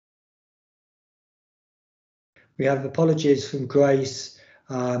We have apologies from Grace.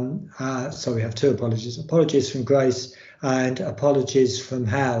 So we have two apologies. Apologies from Grace and apologies from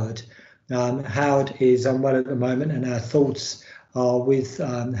Howard. Howard is unwell at the moment, and our thoughts are with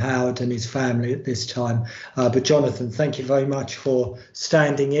Howard and his family at this time. But Jonathan, thank you very much for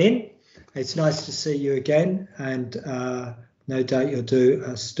standing in. It's nice to see you again, and no doubt you'll do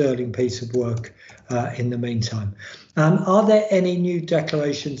a sterling piece of work in the meantime. Are there any new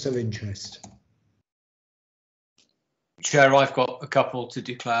declarations of interest? Chair, I've got a couple to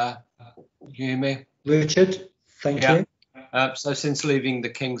declare. You hear me? Richard, thank you. So since leaving the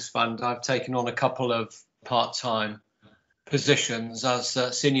King's Fund, I've taken on a couple of part-time positions as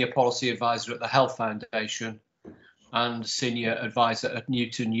Senior Policy Advisor at the Health Foundation and Senior Advisor at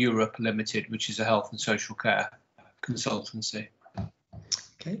Newton Europe Limited, which is a health and social care consultancy.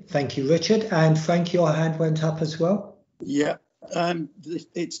 Okay, thank you, Richard. And Frank, your hand went up as well. Yeah,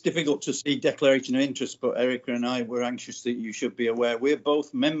 it's difficult to see declaration of interest, but Erica and I were anxious that you should be aware. We're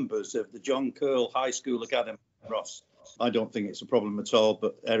both members of the John Curle High School Academy, Ross. I don't think it's a problem at all,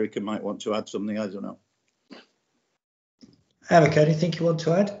 but Erica might want to add something. I don't know. Erica, anything you want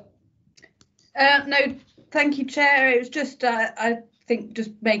to add? No, thank you, Chair. It was just, I think, just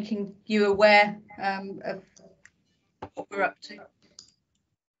making you aware of what we're up to.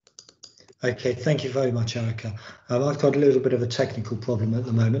 Okay, thank you very much, Erica. I've got a little bit of a technical problem at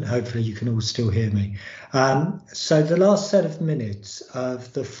the moment. Hopefully you can all still hear me. So the last set of minutes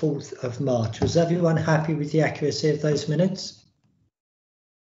of the 4th of March, was everyone happy with the accuracy of those minutes?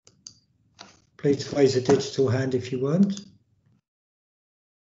 Please raise a digital hand if you weren't.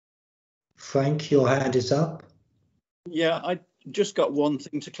 Frank, your hand is up. Yeah, I just got one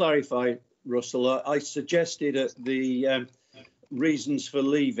thing to clarify, Russell. I suggested at the reasons for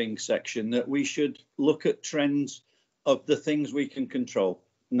leaving section that we should look at trends of the things we can control,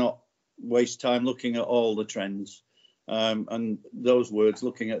 not waste time looking at all the trends. And those words,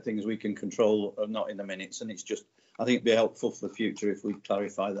 looking at things we can control, are not in the minutes. And it's just, I think it'd be helpful for the future if we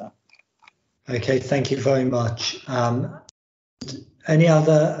clarify that. Okay, thank you very much. Any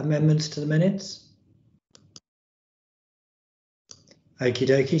other amendments to the minutes? Okie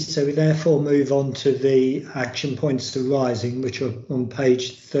dokie, so we therefore move on to the action points arising, which are on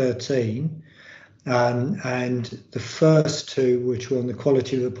page 13. And the first two, which were on the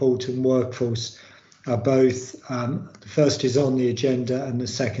quality report and workforce, are both, the first is on the agenda and the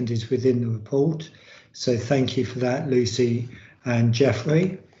second is within the report. So thank you for that, Lucy and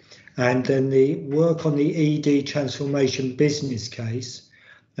Jeffrey. And then the work on the ED transformation business case,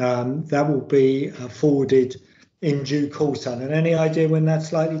 that will be forwarded in due course, Alan. Any idea when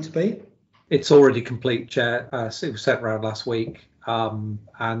that's likely to be? It's already complete, Chair. It was sent around last week.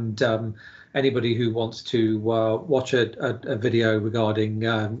 Anybody who wants to watch a video regarding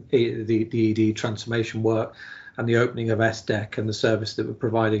the ED transformation work and the opening of SDEC and the service that we're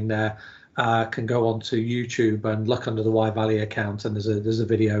providing there can go onto YouTube and look under the Y Valley account, and there's a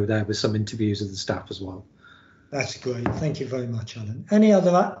video there with some interviews of the staff as well. That's great. Thank you very much, Alan. Any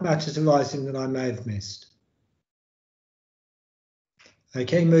other matters arising that I may have missed?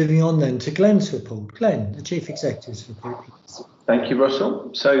 Okay, moving on then to Glenn's report. Glenn, the Chief Executive's report. Thank you,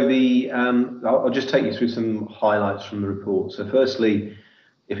 Russell. So I'll just take you through some highlights from the report. So firstly,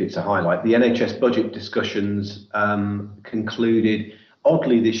 if it's a highlight, the NHS budget discussions concluded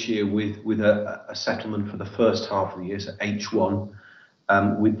oddly this year with a settlement for the first half of the year, so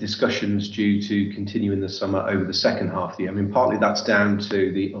H1, with discussions due to continue in the summer over the second half of the year. I mean, partly that's down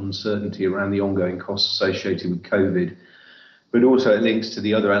to the uncertainty around the ongoing costs associated with COVID, but also it links to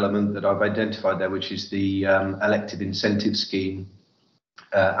the other element that I've identified there, which is the elective incentive scheme,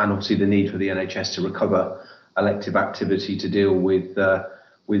 and obviously the need for the NHS to recover elective activity to deal with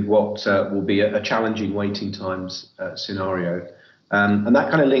what will be a challenging waiting times scenario. And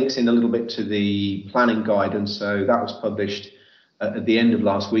that kind of links in a little bit to the planning guidance. So that was published at the end of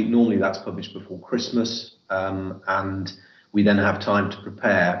last week. Normally that's published before Christmas, and we then have time to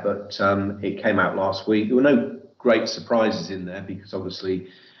prepare, but it came out last week. There were no great surprises in there because obviously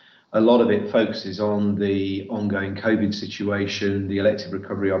a lot of it focuses on the ongoing COVID situation, the elective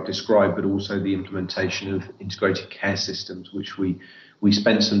recovery I've described, but also the implementation of integrated care systems, which we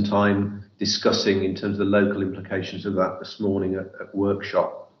spent some time discussing in terms of the local implications of that this morning at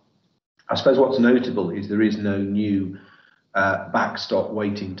workshop. I suppose what's notable is there is no new backstop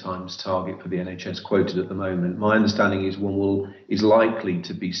waiting times target for the NHS quoted at the moment. My understanding is one is likely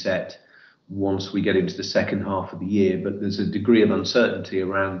to be set once we get into the second half of the year, but there's a degree of uncertainty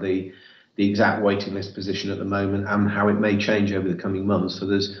around the exact waiting list position at the moment and how it may change over the coming months. So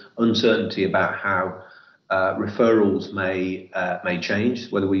there's uncertainty about how Referrals may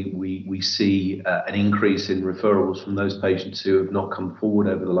change, whether we see an increase in referrals from those patients who have not come forward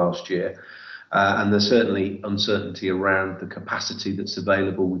over the last year. And there's certainly uncertainty around the capacity that's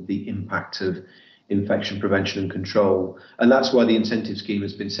available with the impact of infection prevention and control. And that's why the incentive scheme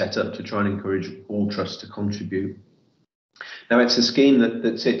has been set up, to try and encourage all trusts to contribute. Now, it's a scheme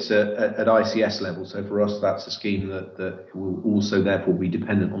that sits at ICS level. So for us, that's a scheme that will also therefore be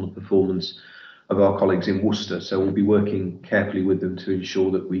dependent on the performance of our colleagues in Worcester. So we'll be working carefully with them to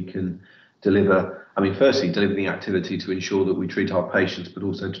ensure that we can deliver, firstly, deliver the activity to ensure that we treat our patients, but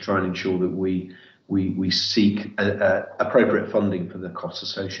also to try and ensure that we seek appropriate funding for the costs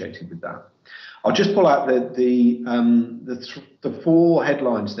associated with that. I'll just pull out the 4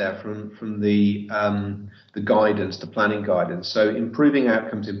 headlines there from the guidance, the planning guidance. So improving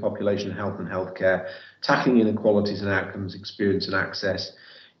outcomes in population health and healthcare, tackling inequalities in outcomes, experience and access,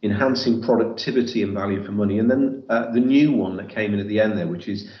 enhancing productivity and value for money, and then the new one that came in at the end there, which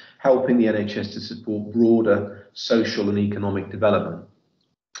is helping the NHS to support broader social and economic development.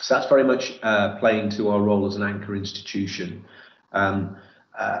 So that's very much playing to our role as an anchor institution.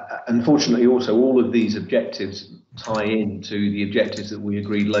 Unfortunately, also, all of these objectives tie into the objectives that we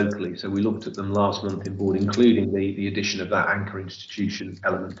agreed locally. So we looked at them last month in board, including the addition of that anchor institution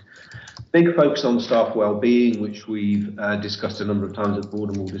element. Big focus on staff wellbeing, which we've discussed a number of times at board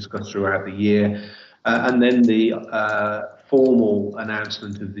and we'll discuss throughout the year. And then the formal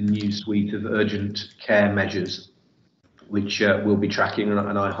announcement of the new suite of urgent care measures, which we'll be tracking,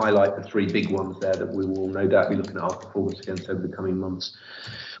 and I highlight the 3 big ones there that we will no doubt be looking at our performance against over the coming months.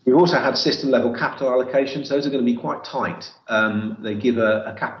 We've also had system-level capital allocations. Those are going to be quite tight. They give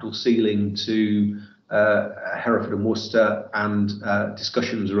a capital ceiling to Hereford and Worcester, and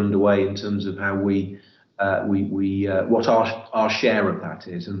discussions are underway in terms of how what our share of that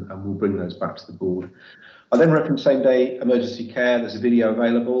is, and we'll bring those back to the board. I then referenced same-day emergency care. There's a video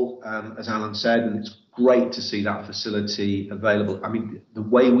available, as Alan said, and it's great to see that facility available. The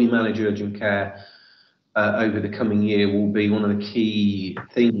way we manage urgent care over the coming year will be one of the key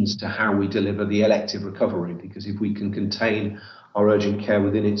things to how we deliver the elective recovery, because if we can contain our urgent care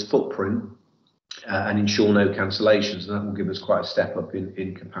within its footprint and ensure no cancellations, that will give us quite a step up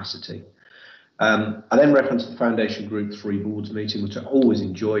in capacity. I then referenced the Foundation Group 3 boards meeting, which I always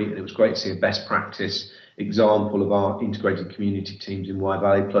enjoy, and it was great to see a best practice example of our integrated community teams in Wye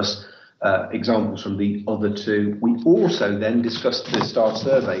Valley, plus examples from the other 2. We also then discussed the staff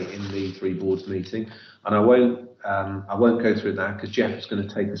survey in the 3 boards meeting, and I won't go through that because Jeff is going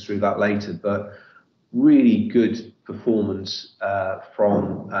to take us through that later. But really good performance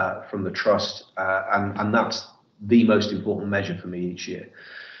from the trust, and that's the most important measure for me each year.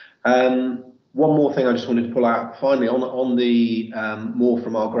 One more thing I just wanted to pull out finally on the more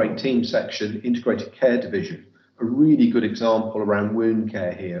from our great team section, integrated care division. A really good example around wound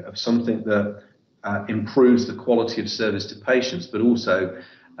care here of something that improves the quality of service to patients, but also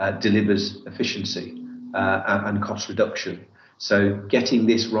delivers efficiency and cost reduction. So getting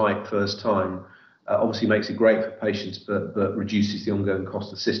this right first time obviously makes it great for patients, but reduces the ongoing cost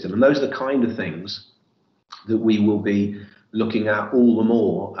of the system. And those are the kind of things that we will be looking at all the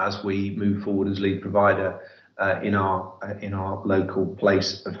more as we move forward as lead provider in our local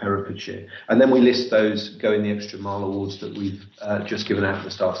place of Herefordshire. And then we list those Going the Extra Mile awards that we've just given out at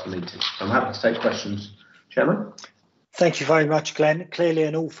the start of the meeting. So I'm happy to take questions, Chairman. Thank you very much, Glenn. Clearly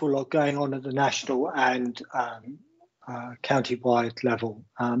an awful lot going on at the national and county-wide level.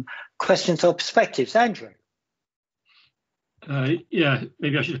 Questions or perspectives? Andrew? Yeah,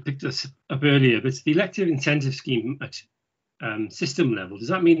 maybe I should have picked this up earlier, but it's the elective incentive scheme at system level. Does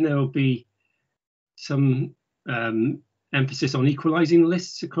that mean there will be some emphasis on equalising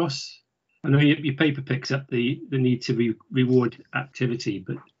lists across? I know your paper picks up the need to reward activity,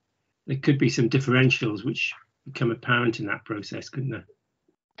 but there could be some differentials which become apparent in that process, couldn't there?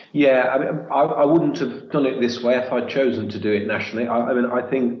 Yeah, I wouldn't have done it this way if I'd chosen to do it nationally. I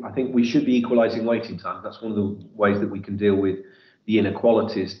think we should be equalising waiting time. That's one of the ways that we can deal with the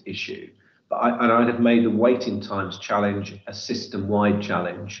inequalities issue. But I'd have made the waiting times challenge a system-wide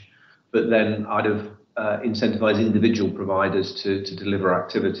challenge, but then I'd have incentivised individual providers to deliver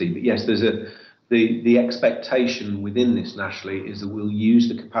activity. But yes, there's the expectation within this nationally is that we'll use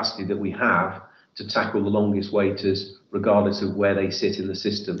the capacity that we have to tackle the longest waiters, regardless of where they sit in the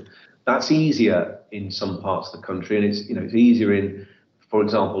system. That's easier in some parts of the country, and it's easier in, for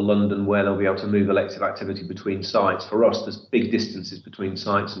example, London, where they'll be able to move elective activity between sites. For us, there's big distances between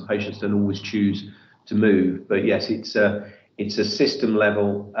sites, and patients don't always choose to move. But yes, it's a system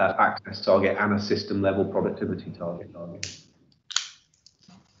level access target and a system level productivity target.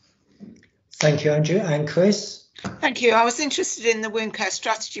 Thank you, Andrew. And Chris? Thank you. I was interested in the wound care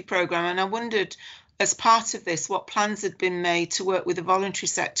strategy programme, and I wondered, as part of this, what plans had been made to work with the voluntary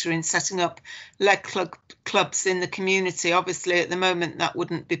sector in setting up leg clubs in the community. Obviously, at the moment, that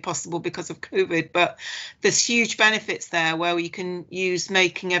wouldn't be possible because of COVID, but there's huge benefits there where you can use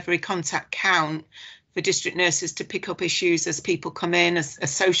making every contact count for district nurses to pick up issues as people come in, as a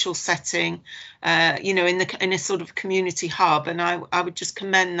social setting, you know, in a sort of community hub. And I would just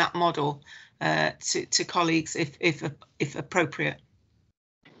commend that model to colleagues if appropriate.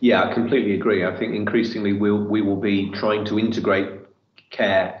 Yeah, I completely agree. I think increasingly we will be trying to integrate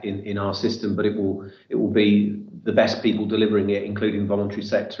care in our system, but it will be the best people delivering it, including voluntary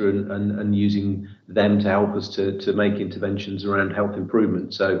sector, and using them to help us to make interventions around health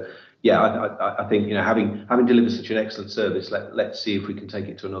improvement. So yeah, I think, you know, having delivered such an excellent service, let's see if we can take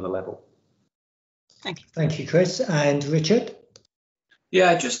it to another level. Thank you. Thank you, Chris. And Richard?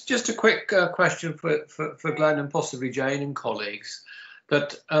 Yeah, just a quick question for Glenn and possibly Jane and colleagues.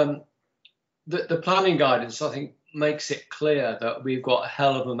 That the planning guidance, I think, makes it clear that we've got a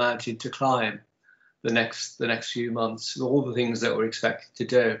hell of a mountain to climb the next few months, all the things that we're expected to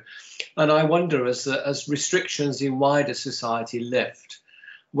do. And I wonder, as restrictions in wider society lift,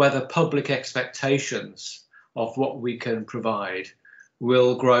 whether public expectations of what we can provide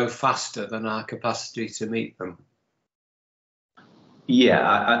will grow faster than our capacity to meet them. Yeah,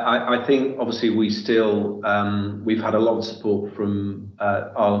 I think obviously we've had a lot of support from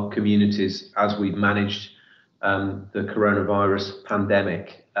our communities as we've managed the coronavirus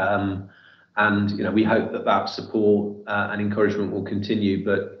pandemic, and you know, we hope that support and encouragement will continue.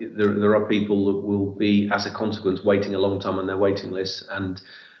 But there are people that will be, as a consequence, waiting a long time on their waiting lists, and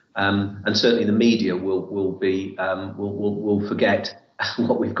certainly the media will forget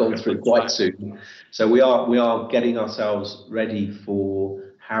what we've gone through quite soon. So we are getting ourselves ready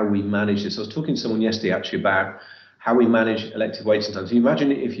for how we manage this. I was talking to someone yesterday actually about how we manage elective waiting times. Can you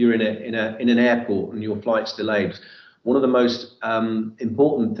imagine if you're in an airport and your flight's delayed? One of the most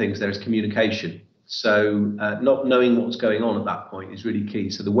important things there is communication. So not knowing what's going on at that point is really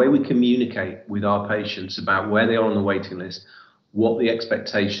key. So the way we communicate with our patients about where they are on the waiting list, what the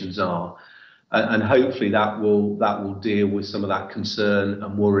expectations are, and hopefully that will deal with some of that concern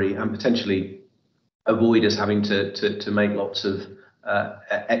and worry, and potentially avoid us having to make lots of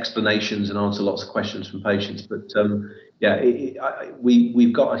explanations and answer lots of questions from patients. But yeah,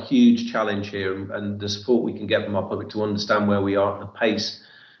 we've got a huge challenge here, and the support we can get from our public to understand where we are at the pace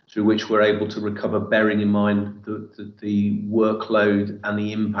through which we're able to recover, bearing in mind the workload and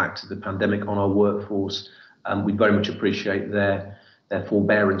the impact of the pandemic on our workforce. We very much appreciate their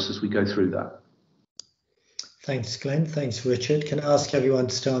forbearance as we go through that. Thanks, Glenn. Thanks, Richard. Can I ask everyone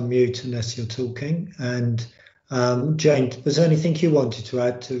to stay on mute unless you're talking? And Jane, was there anything you wanted to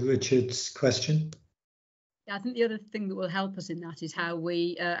add to Richard's question? Yeah, I think the other thing that will help us in that is how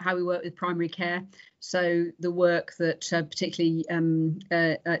we work with primary care. So the work that particularly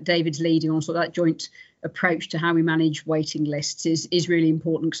David's leading on, sort of that joint approach to how we manage waiting lists is really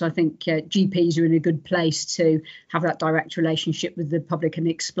important, because I think GPs are in a good place to have that direct relationship with the public and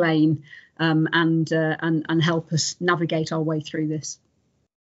explain and help us navigate our way through this.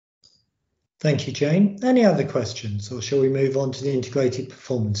 Thank you, Jane. Any other questions, or shall we move on to the integrated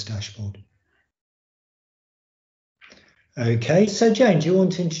performance dashboard? Okay, so Jane, do you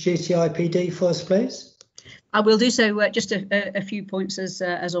want to introduce the IPD for us, please? I will do so. Just a few points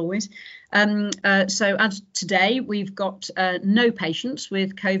as always. So as today, we've got no patients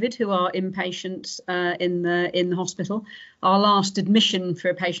with COVID who are inpatients in the hospital. Our last admission for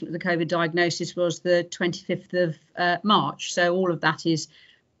a patient with a COVID diagnosis was the 25th of March. So all of that is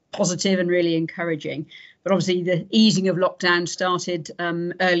positive and really encouraging. But obviously the easing of lockdown started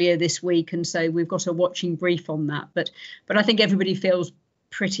earlier this week, and so we've got a watching brief on that. But I think everybody feels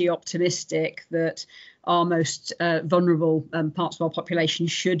pretty optimistic that our most vulnerable parts of our population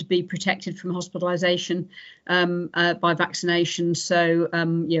should be protected from hospitalisation by vaccination. So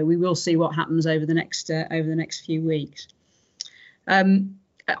yeah, we will see what happens over the next few weeks.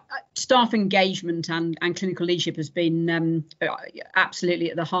 Staff engagement and clinical leadership has been absolutely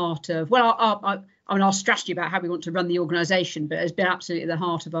at the heart of, well, our strategy about how we want to run the organisation, but has been absolutely at the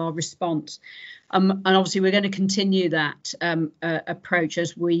heart of our response. And obviously we're going to continue that approach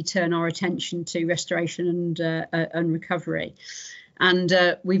as we turn our attention to restoration and recovery. And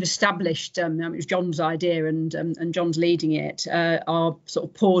we've established, it was John's idea and John's leading it, our sort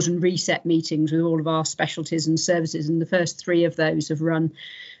of pause and reset meetings with all of our specialties and services. And the first 3 of those have run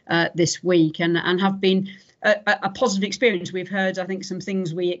this week and have been a positive experience. We've heard, I think, some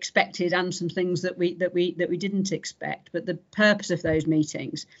things we expected and some things that we didn't expect. But the purpose of those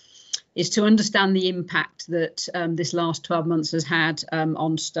meetings is to understand the impact that this last 12 months has had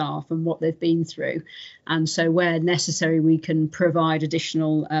on staff and what they've been through. And so where necessary, we can provide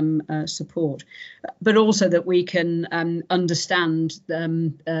additional support, but also that we can understand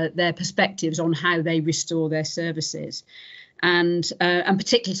their perspectives on how they restore their services. And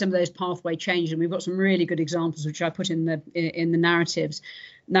particularly some of those pathway changes. And we've got some really good examples, which I put in the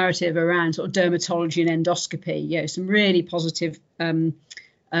narrative around sort of dermatology and endoscopy. Some really positive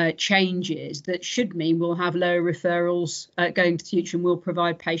changes that should mean we'll have lower referrals going to the future, and we'll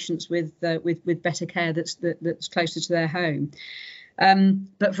provide patients with better care that's closer to their home.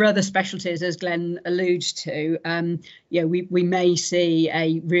 But for other specialties, as Glenn alludes to, we may see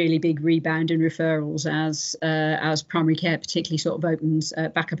a really big rebound in referrals as primary care particularly sort of opens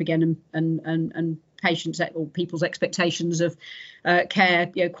back up again, and patients or people's expectations of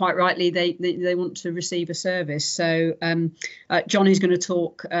care, quite rightly, they want to receive a service. So Johnny's going to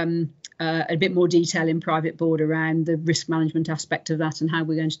talk a bit more detail in private board around the risk management aspect of that and how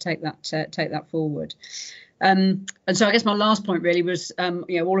we're going to take that forward. And so I guess my last point really was,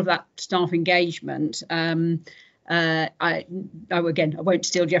 all of that staff engagement. I won't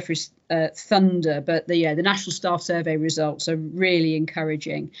steal Jeffrey's thunder, but the National Staff Survey results are really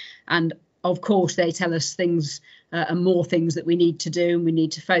encouraging, and of course they tell us things and more things that we need to do and we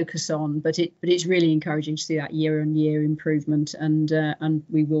need to focus on. But it's really encouraging to see that year-on-year improvement, and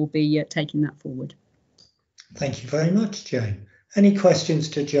we will be taking that forward. Thank you very much, Jane. Any questions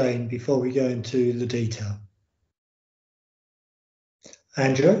to Jane before we go into the detail?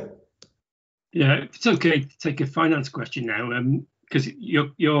 Andrew? Yeah, if it's okay to take a finance question now, because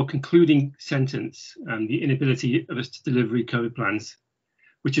your concluding sentence, the inability of us to deliver recovery plans,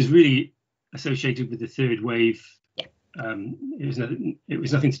 which is really associated with the third wave. Yeah. It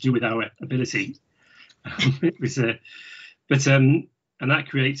was nothing to do with our ability. And that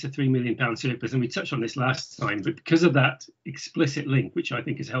creates a £3 million surplus. And we touched on this last time, but because of that explicit link, which I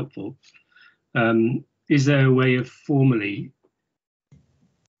think is helpful, is there a way of formally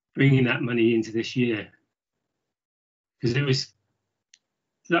bringing that money into this year? Because does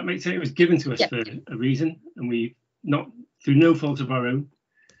that make sense? It was given to us for a reason, and we not through no fault of our own.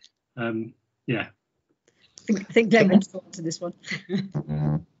 I think Glenn wants to answer this one.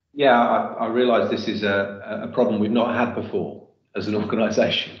 Yeah, I realise this is a problem we've not had before as an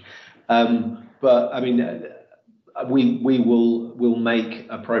organisation, but I mean, we'll make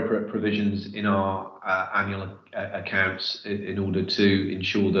appropriate provisions in our annual accounts in order to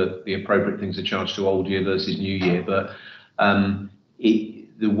ensure that the appropriate things are charged to old year versus new year. But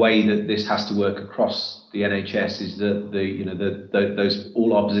the way that this has to work across the NHS is that those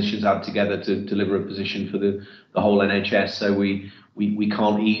all our positions add together to deliver a position for the whole NHS. So we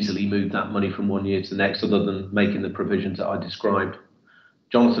can't easily move that money from one year to the next, other than making the provisions that I described.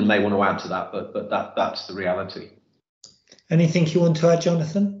 Jonathan may want to add to that, but that's the reality. Anything you want to add,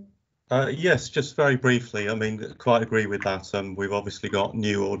 Jonathan? Yes, just very briefly. I mean, quite agree with that. We've obviously got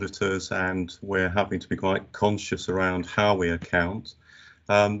new auditors, and we're having to be quite conscious around how we account.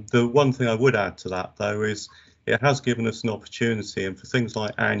 The one thing I would add to that, though, is it has given us an opportunity, and for things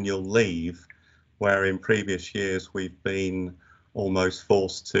like annual leave, where in previous years we've been almost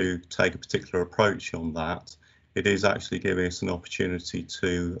forced to take a particular approach on that, it is actually giving us an opportunity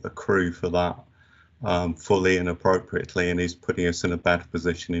to accrue for that fully and appropriately, and is putting us in a better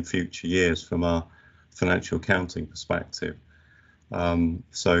position in future years from a financial accounting perspective.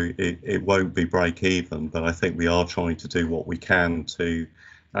 So it won't be break even, but I think we are trying to do what we can to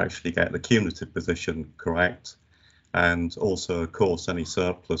actually get the cumulative position correct. And also, of course, any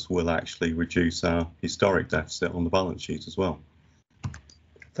surplus will actually reduce our historic deficit on the balance sheet as well.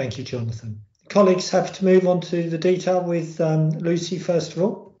 Thank you, Jonathan. Colleagues, have to move on to the detail with Lucy first of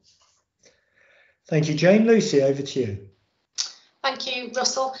all. Thank you, Jane. Lucy, over to you. Thank you,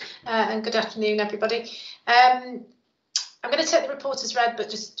 Russell, and good afternoon, everybody. I'm going to take the report as read, but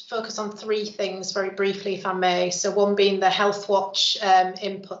just focus on three things very briefly, if I may. So one being the Health Watch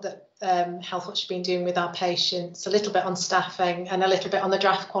input that Health Watch has been doing with our patients, a little bit on staffing, and a little bit on the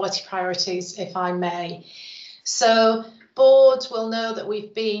draft quality priorities, if I may. So boards will know that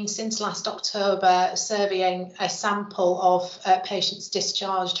we've been, since last October, surveying a sample of patients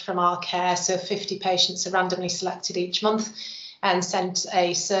discharged from our care. So 50 patients are randomly selected each month and sent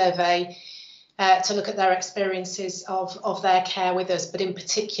a survey to look at their experiences of their care with us, but in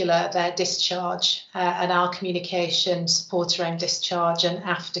particular their discharge and our communication support around discharge and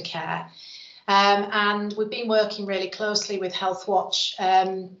aftercare. And we've been working really closely with Health Watch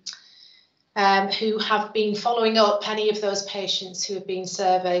who have been following up any of those patients who have been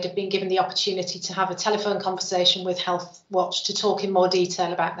surveyed, have been given the opportunity to have a telephone conversation with Health Watch to talk in more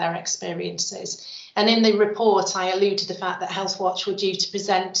detail about their experiences. And in the report, I allude to the fact that Health Watch were due to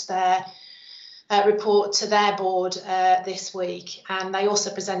present their report to their board this week, and they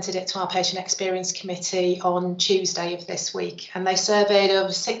also presented it to our Patient Experience Committee on Tuesday of this week, and they surveyed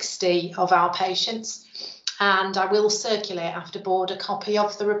over 60 of our patients, and I will circulate after board a copy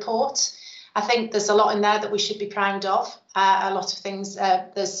of the report. I think there's a lot in there that we should be proud of, a lot of things,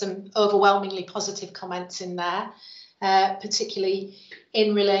 there's some overwhelmingly positive comments in there, particularly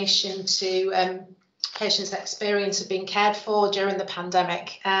in relation to patients' experience of being cared for during the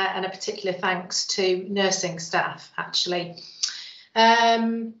pandemic, and a particular thanks to nursing staff, actually.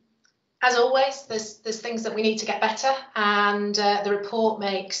 As always, there's things that we need to get better, and the report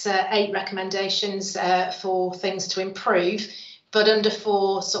makes 8 recommendations for things to improve, but under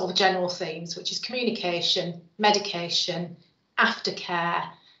 4 sort of general themes, which is communication, medication, aftercare,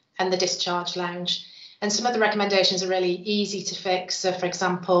 and the discharge lounge. And some of the recommendations are really easy to fix. So, for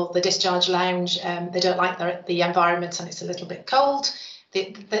example, the discharge lounge, they don't like the environment and it's a little bit cold.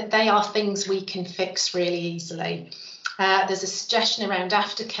 They are things we can fix really easily. There's a suggestion around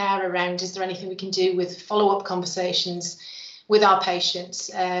aftercare, around is there anything we can do with follow-up conversations with our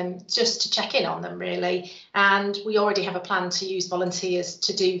patients, just to check in on them, really. And we already have a plan to use volunteers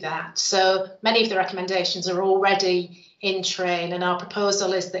to do that. So many of the recommendations are already in train, and our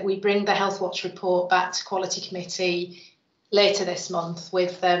proposal is that we bring the Health Watch report back to Quality Committee later this month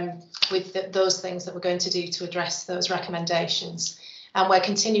with those things that we're going to do to address those recommendations. And we're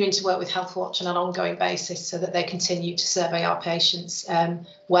continuing to work with Health Watch on an ongoing basis so that they continue to survey our patients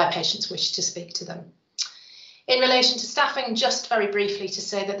where patients wish to speak to them. In relation to staffing, just very briefly to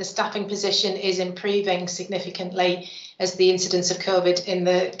say that the staffing position is improving significantly as the incidence of COVID in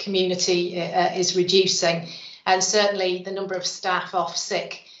the community is reducing. And certainly the number of staff off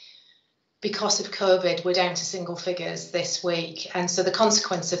sick because of COVID, we're down to single figures this week. And so the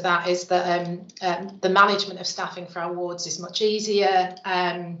consequence of that is that the management of staffing for our wards is much easier.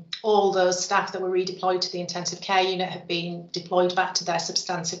 All those staff that were redeployed to the intensive care unit have been deployed back to their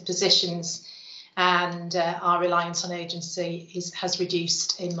substantive positions. And our reliance on agency has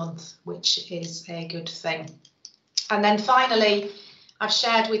reduced in month, which is a good thing. And then finally, I've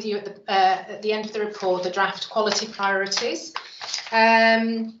shared with you at the end of the report the draft quality priorities.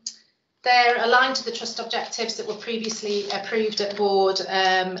 They're aligned to the trust objectives that were previously approved at board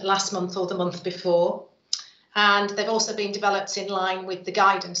last month or the month before. And they've also been developed in line with the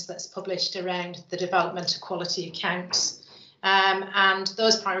guidance that's published around the development of quality accounts. And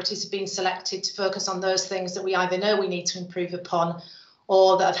those priorities have been selected to focus on those things that we either know we need to improve upon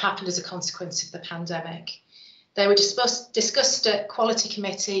or that have happened as a consequence of the pandemic. They were discussed at Quality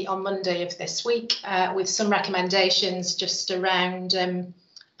Committee on Monday of this week with some recommendations just around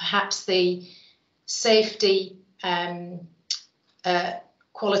perhaps the safety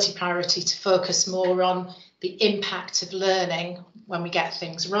quality priority to focus more on the impact of learning when we get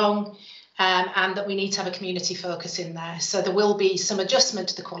things wrong, and that we need to have a community focus in there. So there will be some adjustment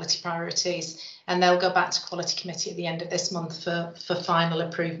to the quality priorities, and they'll go back to Quality Committee at the end of this month for final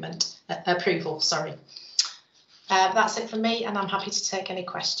approval. Sorry. That's it from me, and I'm happy to take any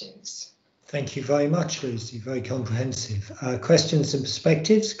questions. Thank you very much, Lucy. Very comprehensive. Questions and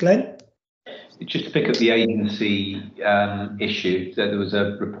perspectives, Glenn? Just to pick up the agency issue, there was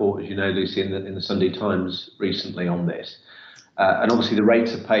a report, as you know, Lucy, in the Sunday Times recently on this. And obviously the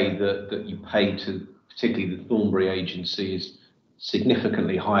rates of pay that you pay to particularly the Thornbury agency is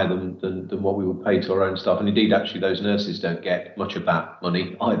significantly higher than what we would pay to our own staff. And indeed, actually, those nurses don't get much of that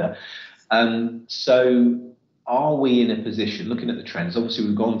money either. So are we in a position, looking at the trends, obviously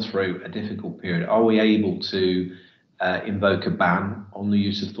we've gone through a difficult period, are we able to invoke a ban on the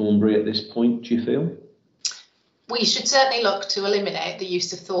use of Thornbury at this point, do you feel? We should certainly look to eliminate the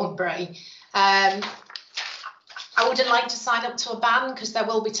use of Thornbury. I wouldn't like to sign up to a ban because there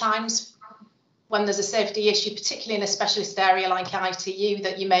will be times when there's a safety issue, particularly in a specialist area like ITU,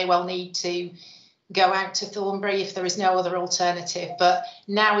 that you may well need to go out to Thornbury if there is no other alternative. But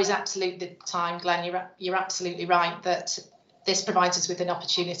now is absolutely the time, Glenn. You're absolutely right that this provides us with an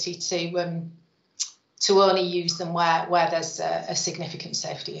opportunity to only use them where there's a significant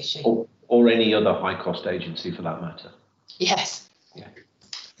safety issue. Or any other high-cost agency for that matter. Yes. Yeah.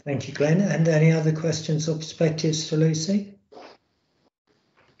 Thank you, Glenn. And any other questions or perspectives for Lucy?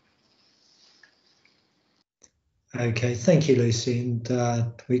 Okay, thank you, Lucy.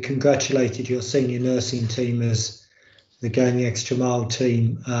 And we congratulated your senior nursing team as the Going the Extra Mile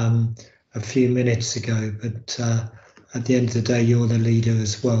team a few minutes ago. But at the end of the day, you're the leader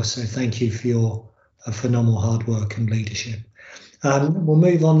as well. So thank you for your phenomenal hard work and leadership. We'll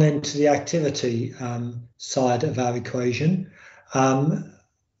move on then to the activity side of our equation.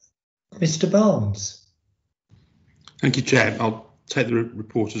 Mr. Barnes. Thank you, Chair. I'll take the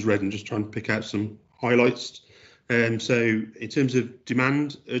report as read and just try and pick out some highlights. So in terms of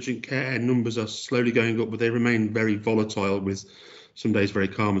demand, urgent care numbers are slowly going up, but they remain very volatile, with some days very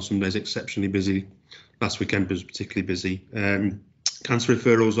calm and some days exceptionally busy. Last weekend was particularly busy. Cancer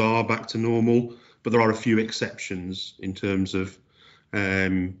referrals are back to normal, but there are a few exceptions in terms of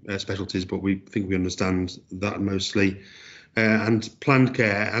specialties, but we think we understand that mostly. And planned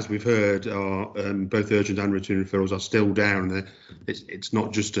care, as we've heard, are both urgent and routine referrals are still down. It's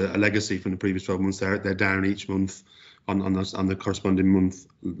not just a legacy from the previous 12 months. They're down each month on the corresponding month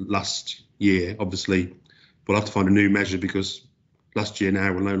last year. Obviously, we'll have to find a new measure, because last year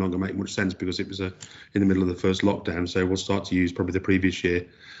now will no longer make much sense because it was in the middle of the first lockdown. So we'll start to use probably the previous year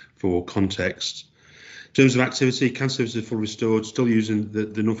for context. In terms of activity, cancer services are full restored, still using the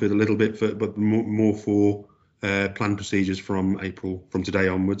Nuffield a little bit, but more for planned procedures from today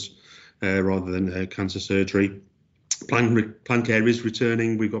onwards, rather than cancer surgery. Planned care is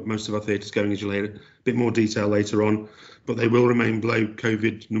returning. We've got most of our theatres going, as you'll hear a bit more detail later on, but they will remain below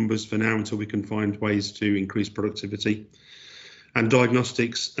COVID numbers for now until we can find ways to increase productivity. And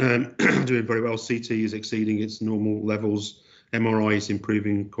diagnostics doing very well. CT is exceeding its normal levels. MRI is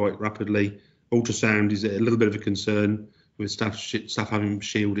improving quite rapidly. Ultrasound is a little bit of a concern with staff having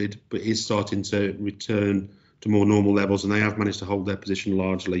shielded, but is starting to return to more normal levels, and they have managed to hold their position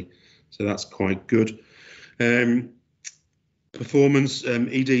largely. So that's quite good. Performance,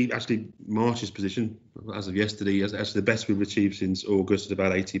 ED, actually March's position as of yesterday, is actually the best we've achieved since August at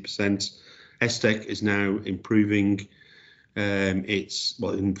about 80%. SDEC is now improving.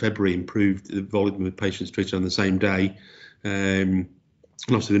 In February improved the volume of patients treated on the same day. And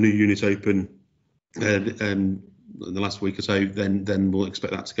obviously the new unit open in the last week or so, then we'll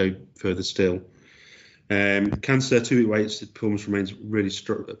expect that to go further still. Cancer 2 week waits, performance remains really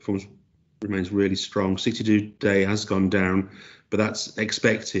strong. 62-day has gone down, but that's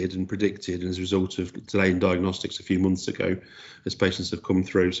expected and predicted as a result of delay in diagnostics a few months ago as patients have come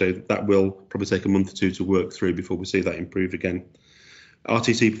through. So that will probably take a month or two to work through before we see that improve again.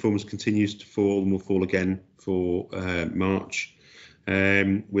 RTT performance continues to fall and will fall again for March.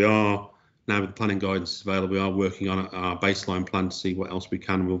 We are, now with the planning guidance available, we are working on our baseline plan to see what else we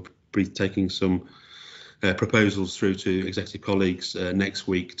can. We'll be taking some proposals through to executive colleagues next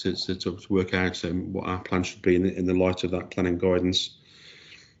week to work out what our plan should be in the light of that planning guidance.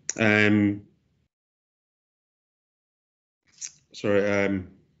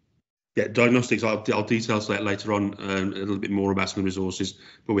 Diagnostics, I'll detail that later on, a little bit more about some of the resources,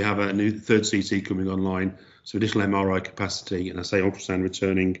 but we have a new third CT coming online, so additional MRI capacity, and I say ultrasound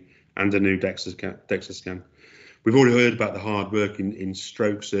returning, and a new DEXA scan. We've already heard about the hard work in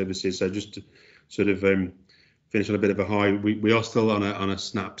stroke services, so just to sort of finish on a bit of a high, we are still on a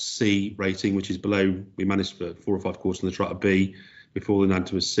SNAP C rating, which is below. We managed for 4 or 5 courses on the track to B before we landed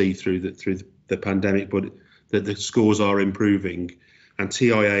to a C through the pandemic, but the scores are improving, and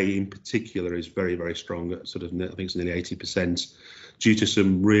TIA in particular is very, very strong at sort of, I think it's nearly 80%, due to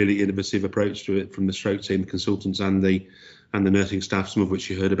some really innovative approach to it from the stroke team, consultants and the nursing staff, some of which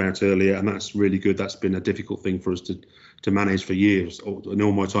you heard about earlier, and that's really good. That's been a difficult thing for us to manage for years. In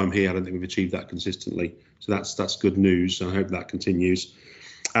all my time here, I don't think we've achieved that consistently. So that's good news, and I hope that continues.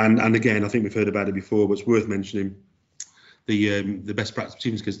 And again, I think we've heard about it before, but it's worth mentioning the best practice,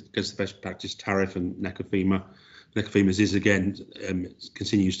 teams against the best practice tariff and NECA-FEMA. NECA-FEMA's is again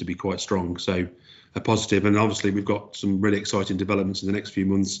continues to be quite strong, so a positive. And obviously we've got some really exciting developments in the next few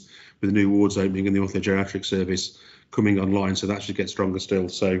months with the new wards opening and the orthogeriatric service coming online, so that should get stronger still.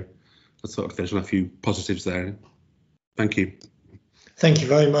 So I thought I'd finish on a few positives there. Thank you. Thank you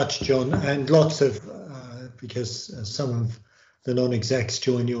very much, John. And lots of, because some of the non-execs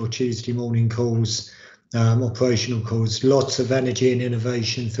join your Tuesday morning calls, operational calls, lots of energy and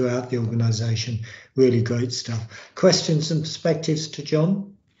innovation throughout the organisation. Really great stuff. Questions and perspectives to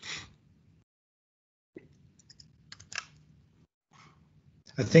John?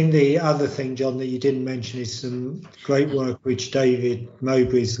 I think the other thing, John, that you didn't mention is some great work which David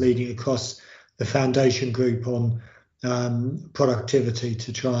Mowbray is leading across the foundation group on productivity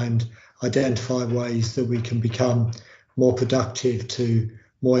to try and identify ways that we can become more productive to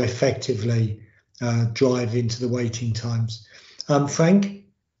more effectively drive into the waiting times. Frank?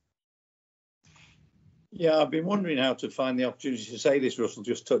 Yeah, I've been wondering how to find the opportunity to say this, Russell,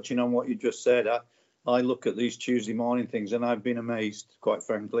 just touching on what you just said. I look at these Tuesday morning things and I've been amazed, quite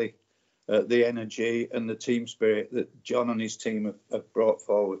frankly. the energy and the team spirit that John and his team have brought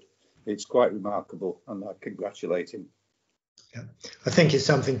forward. It's quite remarkable, and I congratulate him. Yeah. I think it's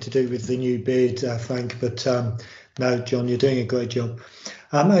something to do with the new beard, Frank, but no, John, you're doing a great job.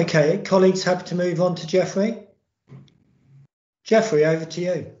 Okay, colleagues, happy to move on to Jeffrey. Jeffrey, over to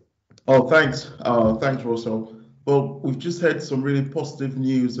you. Oh, thanks. Thanks, Russell. Well, we've just had some really positive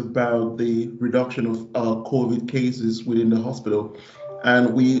news about the reduction of COVID cases within the hospital.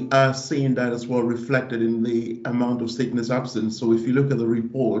 And we are seeing that as well reflected in the amount of sickness absence. So if you look at the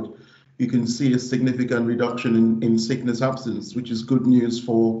report, you can see a significant reduction in sickness absence, which is good news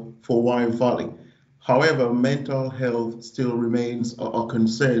for Wye Valley. However, mental health still remains a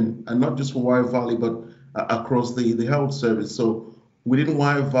concern, and not just for Wye Valley, but across the health service. So within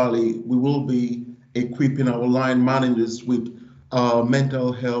Wye Valley, we will be equipping our line managers with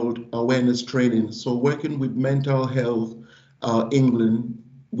mental health awareness training. So working with Mental Health England,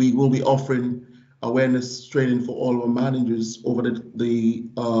 we will be offering awareness training for all our managers over the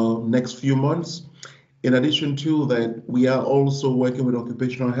next few months. In addition to that, we are also working with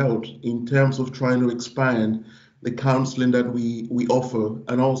occupational health in terms of trying to expand the counseling that we offer,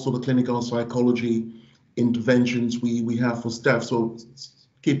 and also the clinical psychology interventions we have for staff. So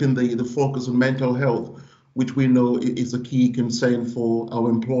keeping the focus on mental health, which we know is a key concern for our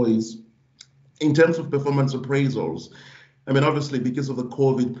employees. In terms of performance appraisals, I mean, obviously, because of the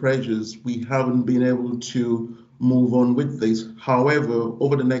COVID pressures, we haven't been able to move on with this. However,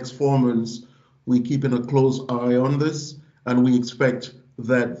 over the next 4 months, we're keeping a close eye on this, and we expect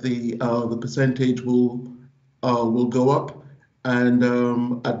that the percentage will go up. And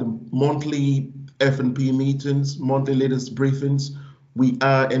at the monthly F&P meetings, monthly latest briefings, we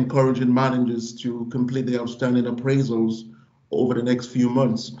are encouraging managers to complete the outstanding appraisals over the next few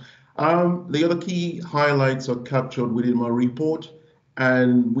months. The other key highlights are captured within my report,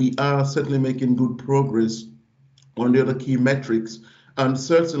 and we are certainly making good progress on the other key metrics. And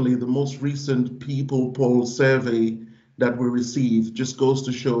certainly the most recent People Poll survey that we received just goes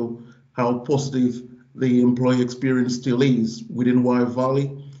to show how positive the employee experience still is within Wye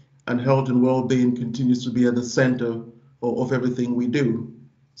Valley, and health and well-being continues to be at the center of everything we do.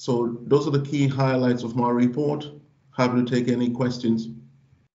 So those are the key highlights of my report. Happy to take any questions.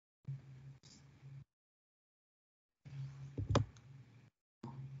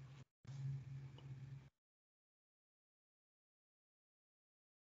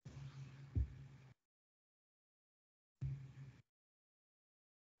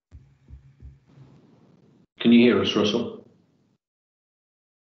 Can you hear us, Russell?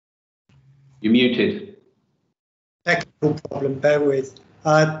 You're muted. Technical problem, bear with.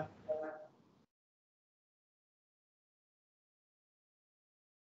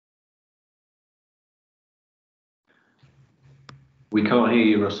 We can't hear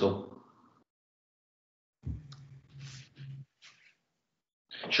you, Russell.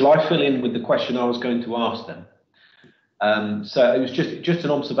 Shall I fill in with the question I was going to ask then? So it was just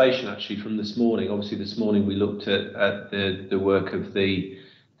an observation actually from this morning. Obviously this morning we looked at the work of the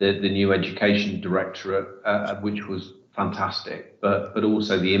new education directorate, which was fantastic, but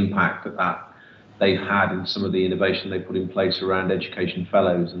also the impact that they've had in some of the innovation they put in place around education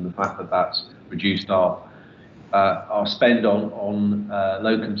fellows, and the fact that that's reduced our spend on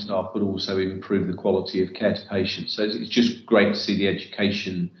locum staff, but also improve the quality of care to patients. So it's just great to see the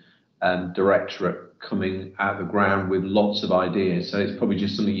education directorate coming out of the ground with lots of ideas. So it's probably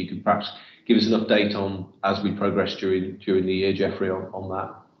just something you could perhaps give us an update on as we progress during the year, Jeffrey, on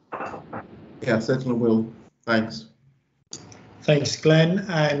that. Yeah, certainly will. Thanks. Thanks, Glenn,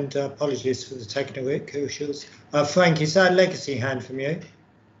 and apologies for the technical issues. Frank, is that a legacy hand from you?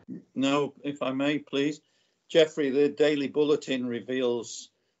 No, if I may, please. Jeffrey, the Daily Bulletin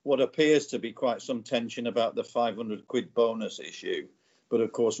reveals what appears to be quite some tension about the 500 quid bonus issue. But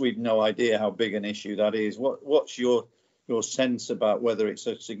of course, we've no idea how big an issue that is. What's your sense about whether it's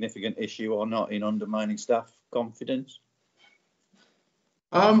a significant issue or not in undermining staff confidence?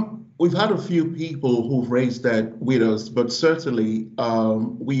 We've had a few people who've raised that with us, but certainly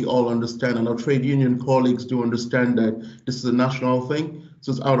we all understand, and our trade union colleagues do understand that this is a national thing,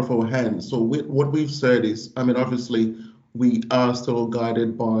 so it's out of our hands. So what we've said is, I mean, obviously, we are still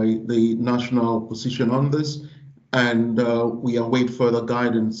guided by the national position on this, and we await further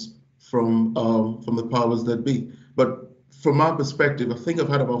guidance from the powers that be. But from my perspective, I think I've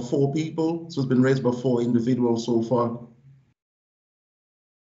had about 4 people, so it's been raised by 4 individuals so far.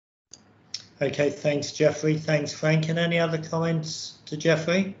 Okay, thanks, Jeffrey. Thanks, Frank. And any other comments to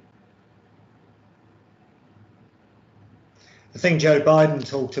Jeffrey? I think Joe Biden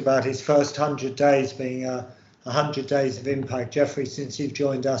talked about his first 100 days being 100 days of impact. Jeffrey, since you've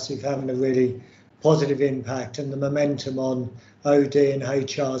joined us, you've having a really positive impact, and the momentum on OD and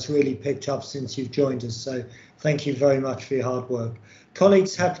HR has really picked up since you've joined us. So thank you very much for your hard work.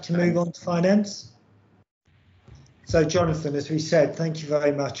 Colleagues, happy to move on to finance? So Jonathan, as we said, thank you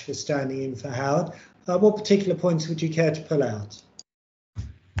very much for standing in for Howard. What particular points would you care to pull out?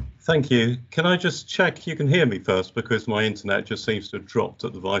 Thank you. Can I just check you can hear me first, because my internet just seems to have dropped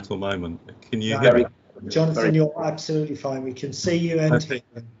at the vital moment. Can you hear me? Jonathan, you're absolutely fine. We can see you and hear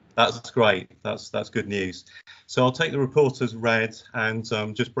you. That's great. That's good news. So I'll take the report as read and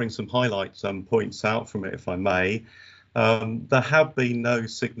just bring some highlights and points out from it, if I may. There have been no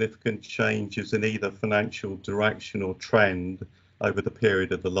significant changes in either financial direction or trend over the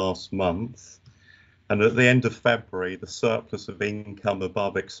period of the last month. And at the end of February, the surplus of income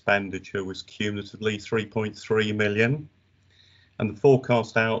above expenditure was cumulatively 3.3 million. And the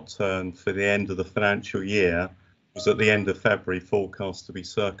forecast outturn for the end of the financial year was at the end of February forecast to be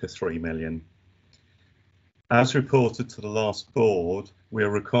circa 3 million. As reported to the last board, we are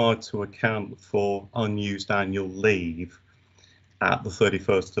required to account for unused annual leave at the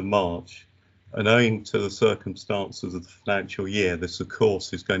 31st of March. And owing to the circumstances of the financial year, this of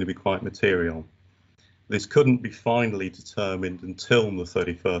course is going to be quite material. This couldn't be finally determined until the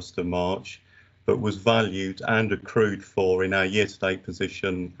 31st of March, but was valued and accrued for in our year-to-date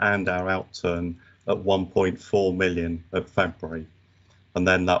position and our outturn at 1.4 million at February. And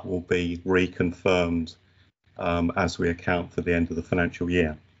then that will be reconfirmed as we account for the end of the financial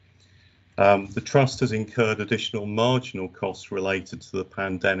year. The Trust has incurred additional marginal costs related to the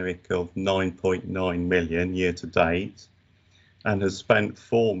pandemic of 9.9 million year to date, and has spent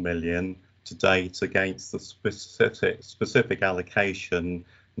 4 million to date against the specific allocation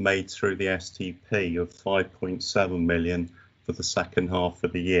made through the STP of 5.7 million for the second half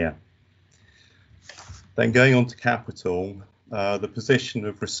of the year. Then going on to capital, the position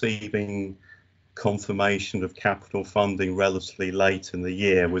of receiving confirmation of capital funding relatively late in the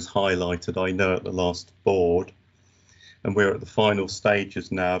year was highlighted, I know, at the last board, and we're at the final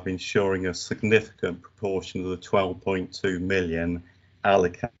stages now of ensuring a significant proportion of the 12.2 million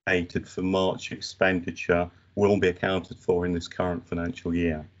allocated for March expenditure will be accounted for in this current financial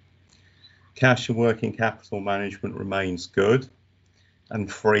year. Cash and working capital management remains good and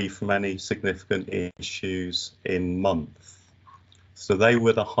free from any significant issues in month. So they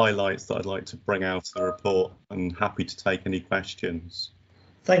were the highlights that I'd like to bring out of the report, and happy to take any questions.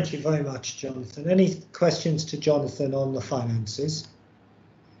 Thank you very much, Jonathan. Any questions to Jonathan on the finances?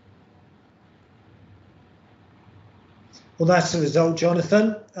 Well, that's the result,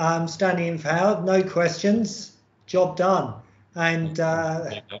 Jonathan. Standing in for Howard, no questions, job done. And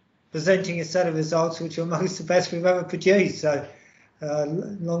presenting a set of results which are amongst the best we've ever produced. So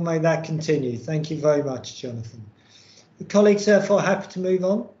long may that continue. Thank you very much, Jonathan. The colleagues therefore happy to move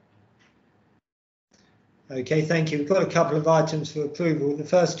on. Okay, thank you. We've got a couple of items for approval. The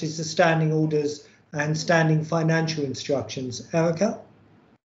first is the standing orders and standing financial instructions. Erica?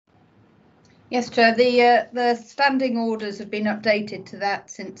 Yes, Chair. The standing orders have been updated to that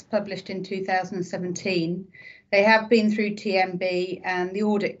since published in 2017. They have been through TMB and the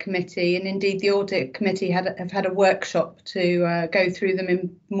Audit Committee, and indeed the Audit Committee have had a workshop to go through them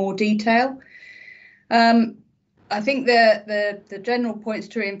in more detail. I think the general points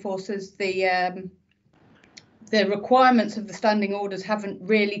to reinforce is the requirements of the standing orders haven't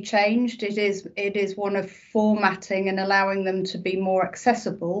really changed. It is one of formatting and allowing them to be more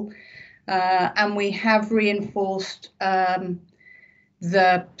accessible. And we have reinforced some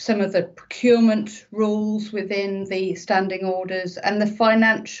of the procurement rules within the standing orders, and the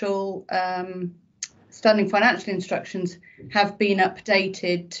standing financial instructions have been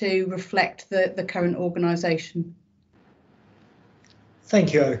updated to reflect the current organisation.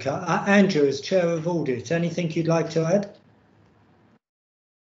 Thank you, Erica. Andrew, as Chair of Audit, anything you'd like to add?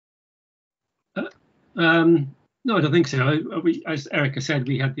 No, I don't think so. As Erica said,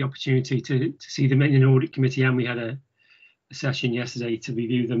 we had the opportunity to see them in an audit committee, and we had a session yesterday to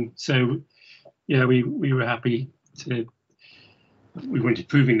review them. So, yeah, we were happy to. We weren't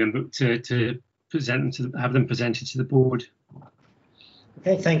approving them, but to present them have them presented to the board.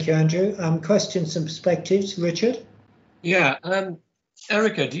 Okay, thank you, Andrew. Questions and perspectives, Richard? Yeah,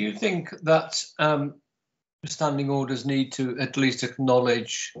 Erica, do you think that standing orders need to at least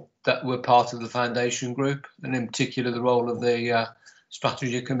acknowledge that we're part of the foundation group, and in particular the role of the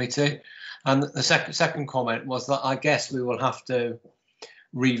strategy committee? And the second comment was that I guess we will have to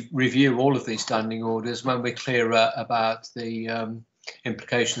review all of these standing orders when we're clearer about the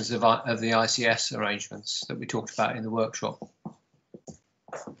implications of the ICS arrangements that we talked about in the workshop.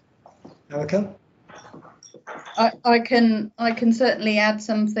 Erica? I can certainly add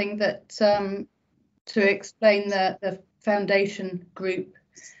something that to explain the foundation group,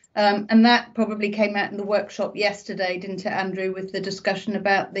 and that probably came out in the workshop yesterday, didn't it, Andrew, with the discussion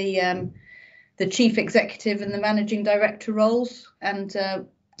about the chief executive and the managing director roles and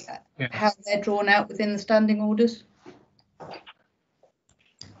how they're drawn out within the standing orders.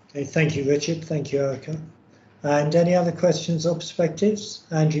 Okay, thank you, Richard. Thank you, Erica. And any other questions or perspectives?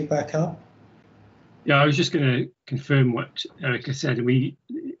 Andrew, back up. Yeah, I was just going to confirm what Erica said. We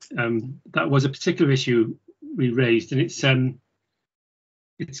that was a particular issue we raised, and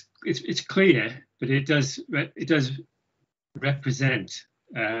it's clear, but it does represent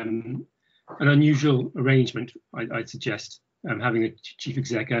an unusual arrangement. I'd suggest having a chief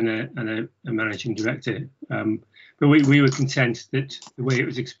exec and a managing director. But we were content that the way it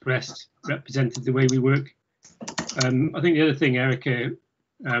was expressed represented the way we work. I think the other thing, Erica,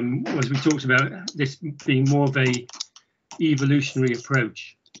 was we talked about this being more of a evolutionary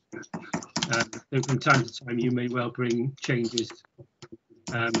approach. So from time to time, you may well bring changes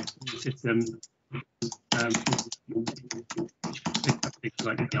to the system.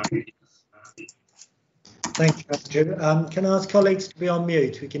 Thank you, Andrew. Can I ask colleagues to be on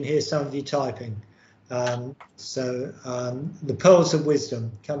mute? We can hear some of you typing. The pearls of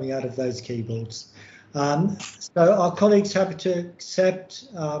wisdom coming out of those keyboards. So are colleagues happy to accept,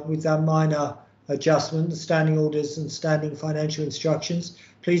 with that minor adjustment, the standing orders and standing financial instructions?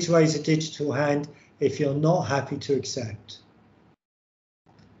 Please raise a digital hand if you're not happy to accept.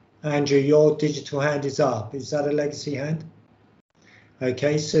 Andrew, your digital hand is up. Is that a legacy hand?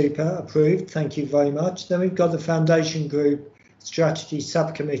 Okay, super, approved. Thank you very much. Then we've got the Foundation Group Strategy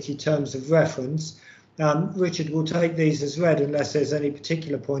Subcommittee Terms of Reference. Richard will take these as read unless there's any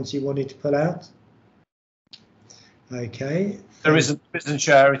particular points you wanted to put out. Okay. There isn't,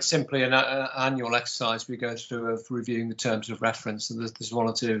 Chair. It's simply an annual exercise we go through of reviewing the terms of reference, and there's one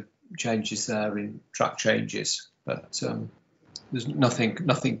or two changes there in track changes, but there's nothing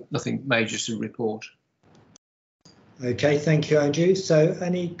major to report. Okay, thank you, Andrew. So,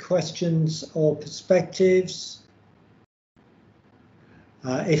 any questions or perspectives?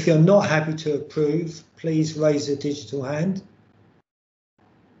 If you're not happy to approve, please raise a digital hand.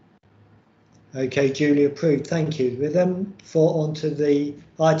 Okay, duly approved. Thank you. We then on to the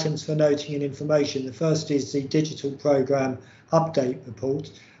items for noting and information. The first is the digital programme update report.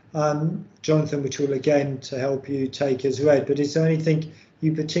 Jonathan, which will again to help you take as read, but is there anything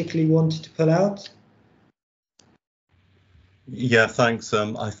you particularly wanted to put out? Yeah, thanks.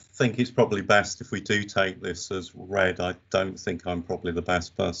 I think it's probably best if we do take this as read. I don't think I'm probably the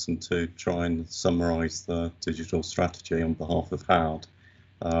best person to try and summarise the digital strategy on behalf of Howard.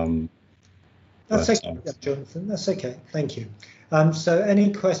 That's okay, Jonathan. That's okay. Thank you. So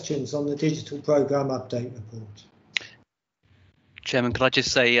any questions on the digital programme update report? Chairman, could I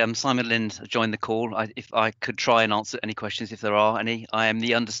just say Simon Lind joined the call. If I could try and answer any questions, if there are any. I am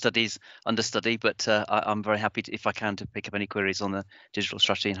the understudy, but I'm very happy if I can to pick up any queries on the digital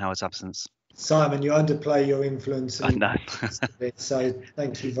strategy in Howard's absence. Simon, you underplay your influence. I know. So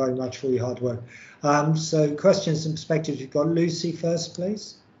thank you very much for your hard work. So questions and perspectives. You've got Lucy first,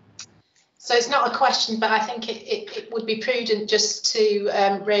 please. So it's not a question, but I think it would be prudent just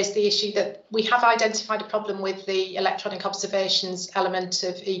to raise the issue that we have identified a problem with the electronic observations element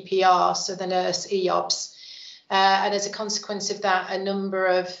of EPR, so the nurse EOBS. And as a consequence of that, a number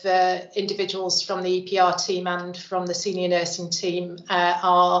of individuals from the EPR team and from the senior nursing team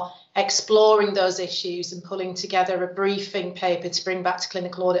are exploring those issues and pulling together a briefing paper to bring back to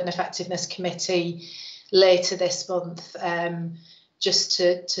Clinical Audit and Effectiveness Committee later this month, just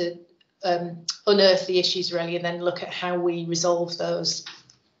to unearth the issues really and then look at how we resolve those.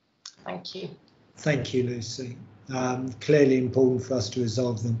 Thank you. Thank you, Lucy. Clearly important for us to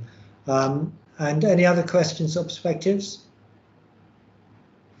resolve them. And any other questions or perspectives?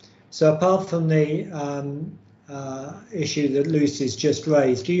 So apart from the issue that Lucy's just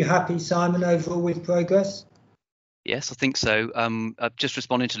raised, are you happy, Simon, overall with progress? Yes, I think so. Just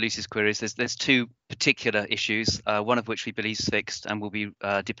responding to Lucy's queries, there's two particular issues, one of which we believe is fixed and will be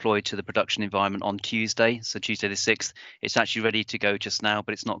deployed to the production environment on Tuesday, so Tuesday the 6th. It's actually ready to go just now,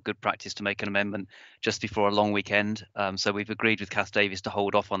 but it's not good practice to make an amendment just before a long weekend. So we've agreed with Kath Davies to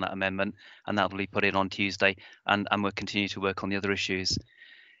hold off on that amendment, and that will be put in on Tuesday, and we'll continue to work on the other issues.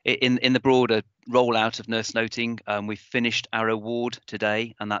 In the broader rollout of nurse noting, we've finished Arrow Ward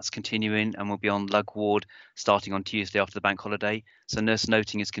today, and that's continuing, and we'll be on Lug Ward starting on Tuesday after the bank holiday. So nurse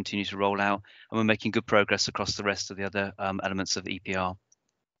noting is continuing to roll out, and we're making good progress across the rest of the other elements of EPR.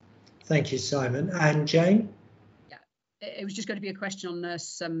 Thank you, Simon. And Jane? Yeah, it was just going to be a question on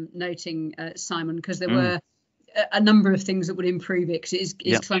nurse noting, Simon, because there were a number of things that would improve it, because it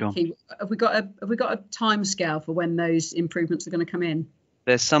is clunky. Sure. Have we got a time scale for when those improvements are going to come in?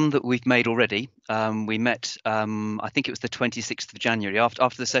 There's some that we've made already. We met, I think it was the 26th of January,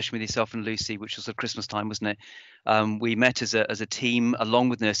 after the session with yourself and Lucy, which was at Christmas time, wasn't it? We met as a team along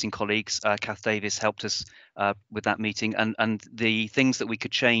with nursing colleagues. Kath Davis helped us with that meeting, and the things that we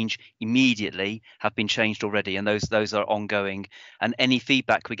could change immediately have been changed already, and those are ongoing. And any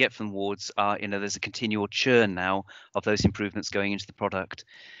feedback we get from wards are, there's a continual churn now of those improvements going into the product.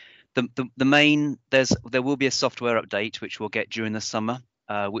 There will be a software update which we'll get during the summer,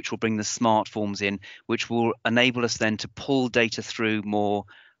 which will bring the smart forms in, which will enable us then to pull data through more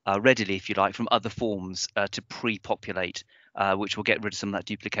readily, if you like, from other forms to pre-populate, which will get rid of some of that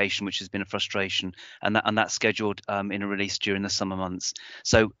duplication, which has been a frustration, and that's scheduled in a release during the summer months.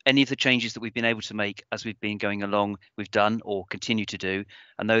 So any of the changes that we've been able to make as we've been going along, we've done or continue to do,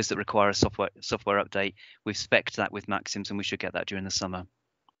 and those that require a software update, we've spec'd that with Maxims, and we should get that during the summer.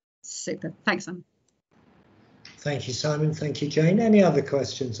 Super. Thanks, Simon. Thank you, Simon. Thank you, Jane. Any other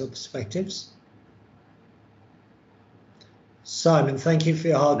questions or perspectives? Simon, thank you for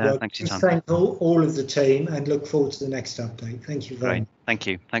your hard work. Thanks for your time. Thank all of the team, and look forward to the next update. Thank you very much. Thank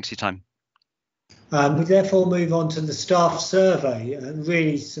you. Thanks for your time. We therefore move on to the staff survey.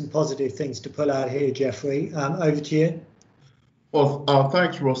 Really some positive things to pull out here, Jeffrey. Over to you. Well,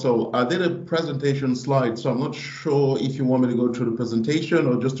 thanks, Russell. I did a presentation slide, so I'm not sure if you want me to go through the presentation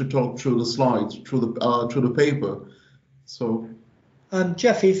or just to talk through the slides, through the paper. So,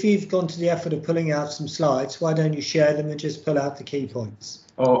 Jeffrey, if you've gone to the effort of pulling out some slides, why don't you share them and just pull out the key points?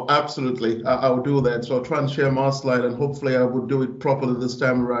 Oh, absolutely. I'll do that. So I'll try and share my slide, and hopefully I will do it properly this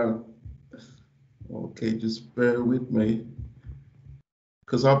time around. Okay, just bear with me,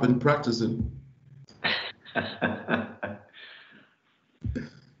 because I've been practicing.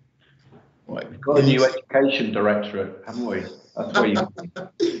 We've got a new education directorate, haven't we? That's where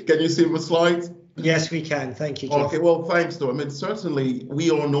you... Can you see my slides? Yes, we can. Thank you, Jeff. Okay, well, thanks, though. I mean, certainly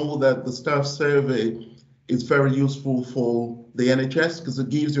we all know that the staff survey is very useful for the NHS because it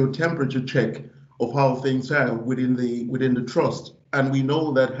gives you a temperature check of how things are within the trust. And we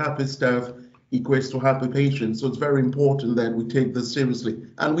know that happy staff equates to happy patients. So it's very important that we take this seriously.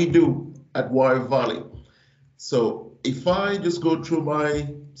 And we do at Wye Valley. So if I just go through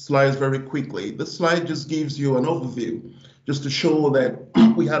my slides very quickly, this slide just gives you an overview just to show that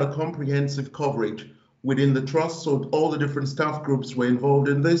we had a comprehensive coverage within the trust. So all the different staff groups were involved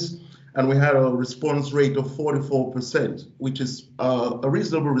in this, and we had a response rate of 44%, which is a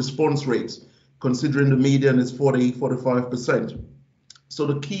reasonable response rate considering the median is 45%. So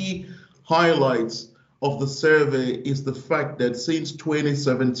the key highlights of the survey is the fact that since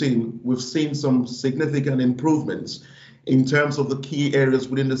 2017, we've seen some significant improvements in terms of the key areas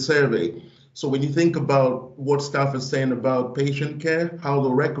within the survey. So when you think about what staff is saying about patient care, how they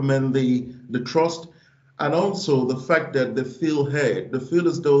recommend the trust, and also the fact that they feel heard, they feel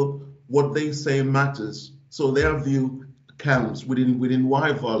as though what they say matters. So their view counts within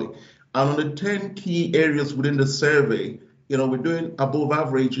Wye Valley. And on the 10 key areas within the survey, we're doing above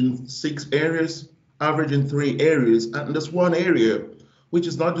average in 6 areas, average in 3 areas, and there's one area which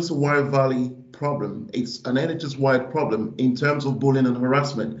is not just a Wye Valley problem, it's an NHS-wide problem in terms of bullying and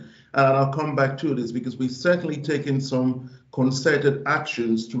harassment. And I'll come back to this because we've certainly taken some concerted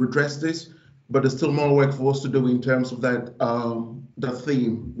actions to address this, but there's still more work for us to do in terms of that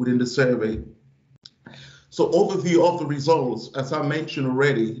theme within the survey. So overview of the results, as I mentioned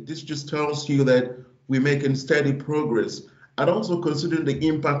already, this just tells you that we're making steady progress. And also considering the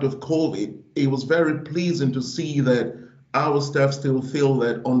impact of COVID, it was very pleasing to see that our staff still feel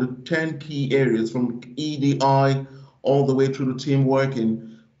that on the 10 key areas from EDI all the way through the team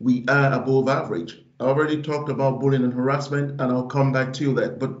working, we are above average. I already talked about bullying and harassment, and I'll come back to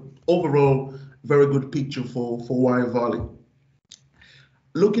that. But overall, very good picture for Wye Valley.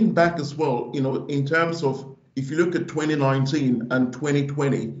 Looking back as well, in terms of, if you look at 2019 and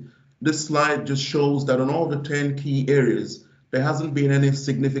 2020, this slide just shows that on all the 10 key areas, there hasn't been any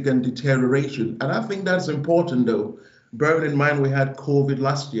significant deterioration. And I think that's important though, bearing in mind we had COVID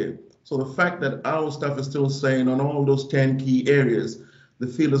last year. So the fact that our staff is still saying on all those 10 key areas, they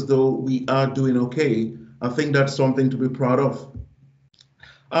feel as though we are doing okay. I think that's something to be proud of.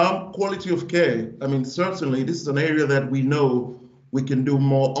 Quality of care. I mean, certainly this is an area that we know we can do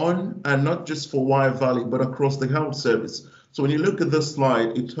more on, and not just for Wye Valley, but across the health service. So when you look at this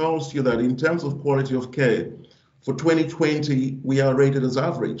slide, it tells you that in terms of quality of care, for 2020, we are rated as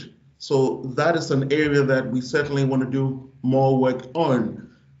average. So that is an area that we certainly want to do more work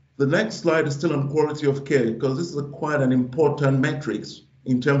on. The next slide is still on quality of care, because this is quite an important metrics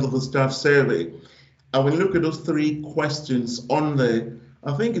in terms of the staff survey. And when you look at those 3 questions on there,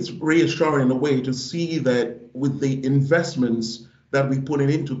 I think it's reassuring in a way to see that with the investments that we're putting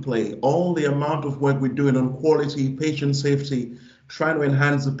into play, all the amount of work we're doing on quality, patient safety, trying to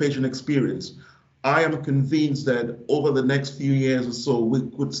enhance the patient experience, I am convinced that over the next few years or so, we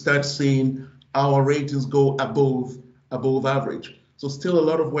could start seeing our ratings go above average. So still a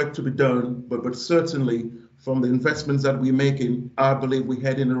lot of work to be done, but certainly from the investments that we're making, I believe we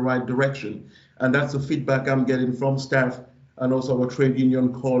head in the right direction. And that's the feedback I'm getting from staff and also our trade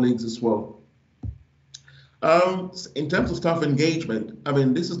union colleagues as well. In terms of staff engagement, I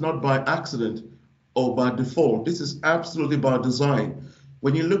mean, this is not by accident or by default. This is absolutely by design.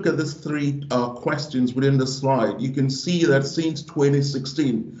 When you look at these 3 questions within the slide, you can see that since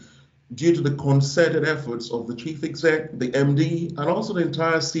 2016, due to the concerted efforts of the chief exec, the MD, and also the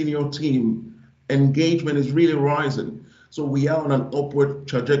entire senior team, engagement is really rising. So we are on an upward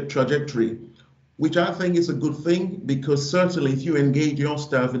trajectory, which I think is a good thing, because certainly if you engage your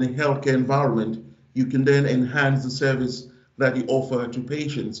staff in a healthcare environment, you can then enhance the service that you offer to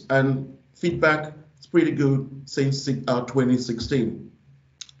patients. And feedback is pretty good since 2016.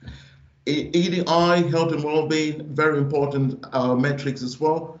 EDI, health and well-being, very important metrics as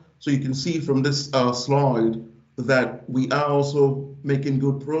well. So you can see from this slide that we are also making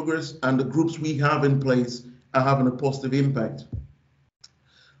good progress, and the groups we have in place are having a positive impact.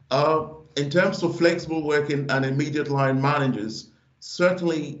 In terms of flexible working and immediate line managers,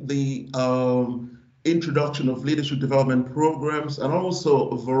 certainly the introduction of leadership development programs and also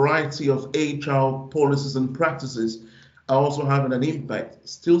a variety of HR policies and practices are also having an impact.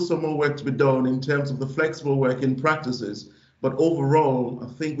 Still some more work to be done in terms of the flexible working practices, but overall,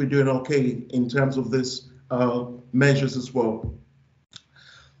 I think we're doing okay in terms of this measures as well.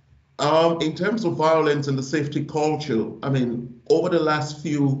 In terms of violence and the safety culture, I mean, over the last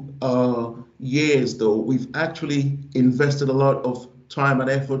few years, though, we've actually invested a lot of time and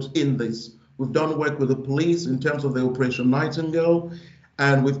effort in this. We've done work with the police in terms of the Operation Nightingale,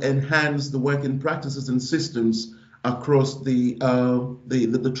 and we've enhanced the working practices and systems across the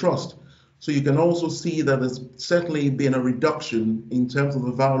trust. So you can also see that there's certainly been a reduction in terms of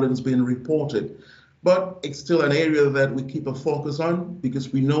the violence being reported. But it's still an area that we keep a focus on,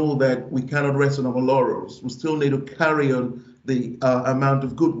 because we know that we cannot rest on our laurels. We still need to carry on the amount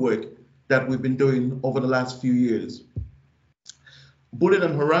of good work that we've been doing over the last few years. Bullying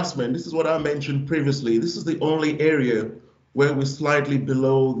and harassment, this is what I mentioned previously. This is the only area where we're slightly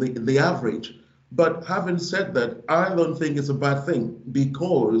below the average. But having said that, I don't think it's a bad thing,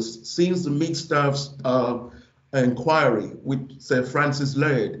 because since the mid-staff's inquiry with Sir Francis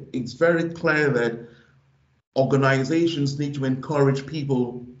Laird, it's very clear that organizations need to encourage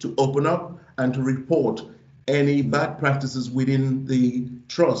people to open up and to report any bad practices within the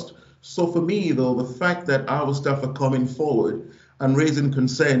trust. So for me, though, the fact that our staff are coming forward and raising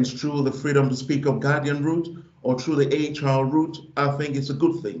concerns through the Freedom to Speak Up Guardian route or through the HR route, I think it's a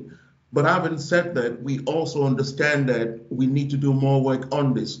good thing. But having said that, we also understand that we need to do more work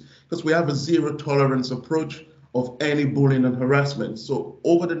on this, because we have a zero tolerance approach of any bullying and harassment. So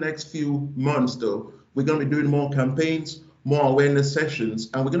over the next few months, though, we're going to be doing more campaigns, more awareness sessions,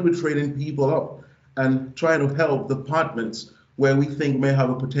 and we're going to be training people up and trying to help departments where we think may have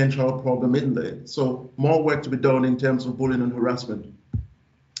a potential problem in there. So more work to be done in terms of bullying and harassment.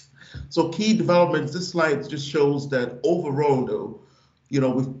 So key developments, this slide just shows that overall, though,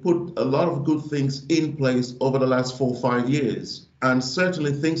 we've put a lot of good things in place over the last 4 or 5 years. And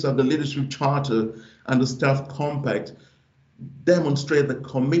certainly things like the Leadership Charter and the Staff Compact demonstrate the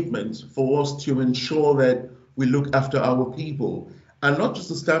commitment for us to ensure that we look after our people. And not just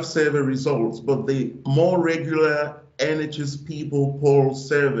the staff survey results, but the more regular NHS people poll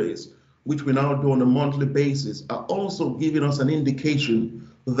surveys, which we now do on a monthly basis, are also giving us an indication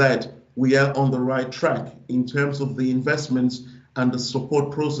that we are on the right track in terms of the investments and the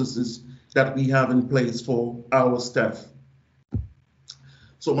support processes that we have in place for our staff.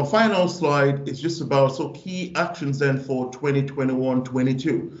 So my final slide is just about key actions then for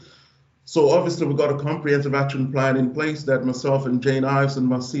 2021-22. So obviously we've got a comprehensive action plan in place that myself and Jane Ives and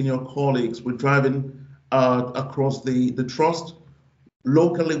my senior colleagues were driving across the trust.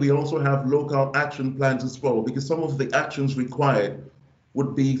 Locally, we also have local action plans as well, because some of the actions required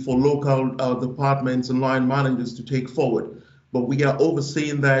would be for local departments and line managers to take forward. But we are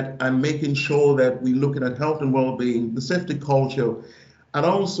overseeing that and making sure that we're looking at health and well-being, the safety culture, and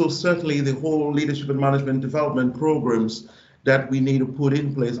also certainly the whole leadership and management development programs that we need to put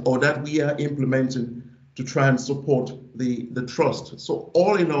in place or that we are implementing to try and support the trust. So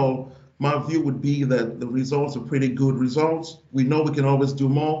all in all, my view would be that the results are pretty good results. We know we can always do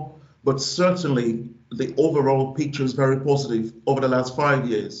more, but certainly the overall picture is very positive over the last 5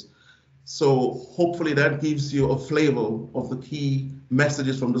 years. So hopefully that gives you a flavor of the key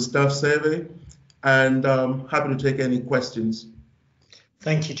messages from the staff survey, and happy to take any questions.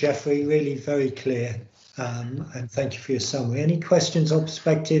 Thank you, Jeffrey. Really very clear. And thank you for your summary. Any questions or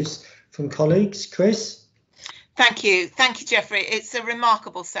perspectives from colleagues? Chris? Thank you, Jeffrey. It's a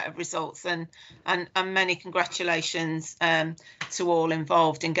remarkable set of results, and many congratulations to all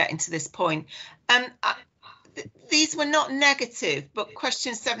involved in getting to this point. These were not negative, but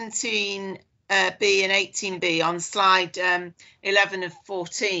question 17B and 18B on slide 11 of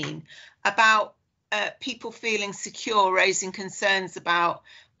 14 about people feeling secure, raising concerns about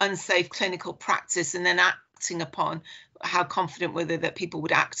unsafe clinical practice, and then acting upon. How confident were they that people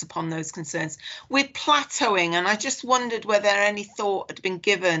would act upon those concerns? We're plateauing, and I just wondered whether any thought had been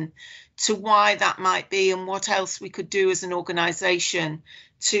given to why that might be and what else we could do as an organisation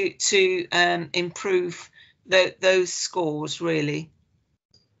to improve those scores, really.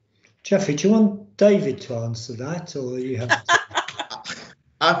 Jeffrey, do you want David to answer that, or you have?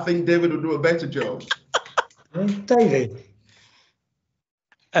 I think David will do a better job. David.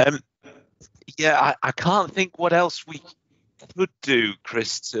 Yeah, I can't think what else we could do,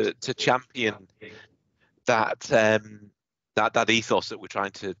 Chris, to champion that that ethos that we're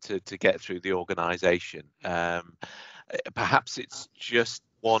trying to get through the organisation. Perhaps it's just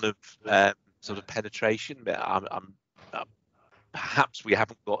one of sort of penetration, but perhaps we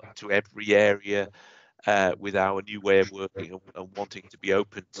haven't got to every area with our new way of working and wanting to be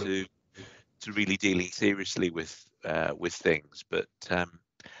open to really dealing seriously with things, but.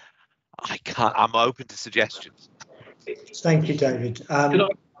 I'm open to suggestions. Thank you, David. Can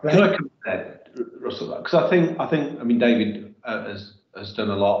I come there, Russell? Because I think David has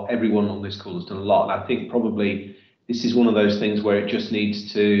done a lot. Everyone on this call has done a lot, and I think probably this is one of those things where it just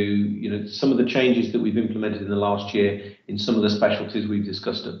needs to, some of the changes that we've implemented in the last year in some of the specialties we've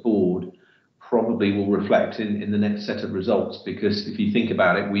discussed at board probably will reflect in the next set of results. Because if you think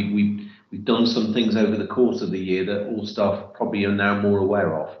about it, we've done some things over the course of the year that all staff probably are now more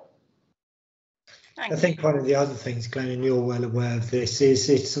aware of. I think one of the other things, Glenn, and you're well aware of this, is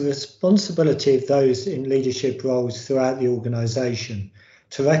it's the responsibility of those in leadership roles throughout the organisation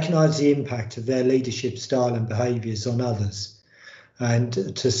to recognise the impact of their leadership style and behaviours on others,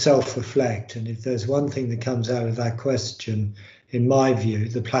 and to self-reflect. And if there's one thing that comes out of that question, in my view,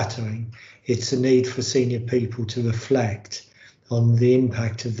 the plateauing, it's the need for senior people to reflect on the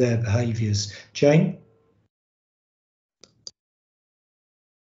impact of their behaviours. Jane?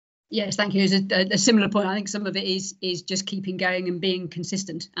 Yes, thank you. It's a similar point. I think some of it is just keeping going and being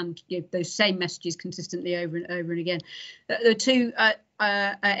consistent and give those same messages consistently over and over and again. There are two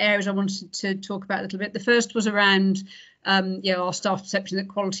areas I wanted to talk about a little bit. The first was around our staff perception that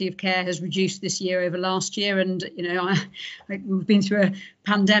quality of care has reduced this year over last year, and we've been through a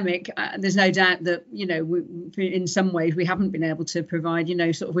pandemic. There's no doubt that in some ways we haven't been able to provide.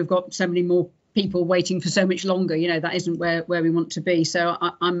 We've got so many more people waiting for so much longer. That isn't where we want to be. So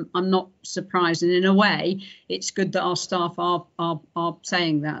I'm not surprised, and in a way it's good that our staff are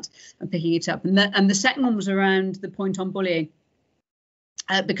saying that and picking it up. And the second one was around the point on bullying.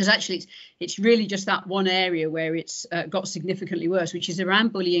 Because actually it's really just that one area where it's got significantly worse, which is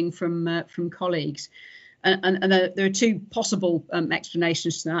around bullying from colleagues. And there are two possible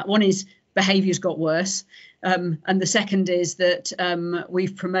explanations to that. One is behaviours got worse. And the second is that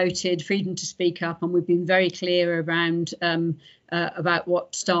we've promoted freedom to speak up, and we've been very clear around about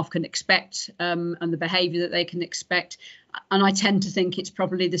what staff can expect and the behaviour that they can expect. And I tend to think it's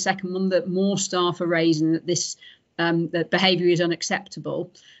probably the second one, that more staff are raising that this that behaviour is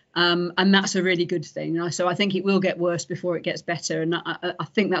unacceptable, and that's a really good thing. So I think it will get worse before it gets better, and I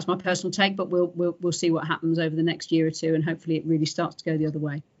think that's my personal take. But we'll see what happens over the next year or two, and hopefully it really starts to go the other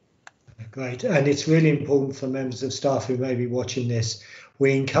way. Great, and it's really important for members of staff who may be watching this.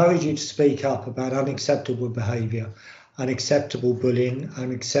 We encourage you to speak up about unacceptable behaviour, unacceptable bullying,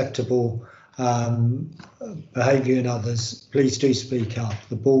 unacceptable behaviour in others. Please do speak up.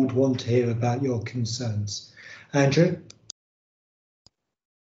 The board want to hear about your concerns. Andrew?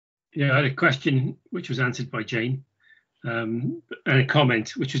 Yeah, I had a question which was answered by Jane, and a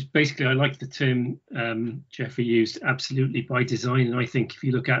comment which was basically, I like the term Jeffrey used, absolutely by design. And I think if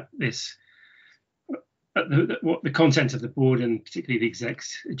you look at this, what the content of the board and particularly the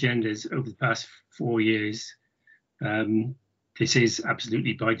exec's agendas over the past 4 years, this is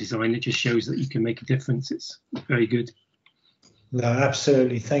absolutely by design. It just shows that you can make a difference. It's very good. No,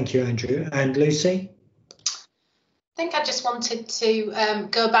 absolutely. Thank you, Andrew. And Lucy? I think I just wanted to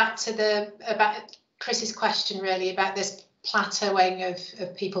go back to about Chris's question, really, about this plateauing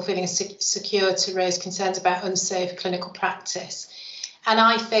of people feeling secure to raise concerns about unsafe clinical practice. And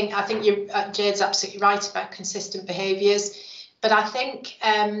I think Jade's absolutely right about consistent behaviours, but I think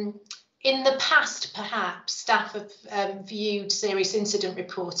in the past, perhaps, staff have viewed serious incident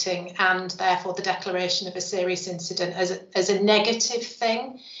reporting and therefore the declaration of a serious incident as a negative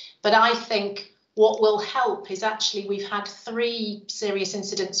thing. But I think what will help is actually we've had 3 serious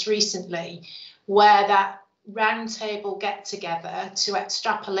incidents recently where that roundtable get together to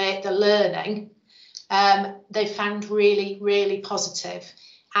extrapolate the learning, they found really, really positive,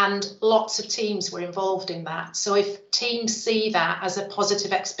 and lots of teams were involved in that. So if teams see that as a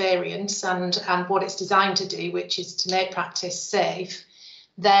positive experience and what it's designed to do, which is to make practice safe,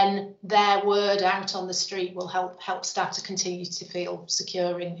 then their word out on the street will help staff to continue to feel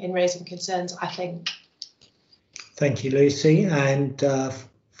secure in raising concerns, I think. Thank you, Lucy. And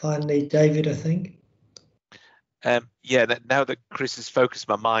finally, David, I think. Yeah, now that Chris has focused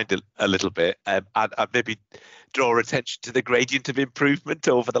my mind a little bit, I'd maybe draw attention to the gradient of improvement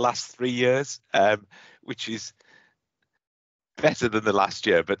over the last 3 years, which is better than the last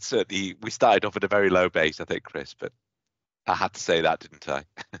year, but certainly we started off at a very low base, I think, Chris, but I had to say that, didn't I?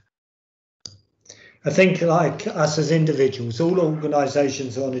 I think, like us as individuals, all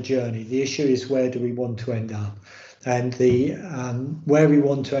organisations are on a journey. The issue is, where do we want to end up? And the where we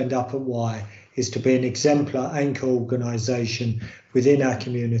want to end up at Y is to be an exemplar anchor organisation within our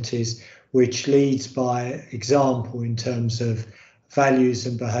communities, which leads by example in terms of values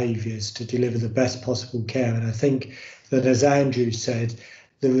and behaviours to deliver the best possible care. And I think that, as Andrew said,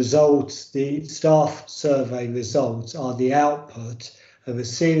 the results, the staff survey results, are the output of a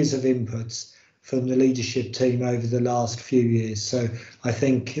series of inputs from the leadership team over the last few years. So I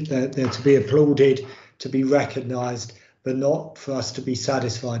think that they're to be applauded, to be recognised, but not for us to be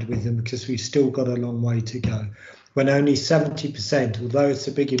satisfied with them, because we've still got a long way to go. When only 70%, although it's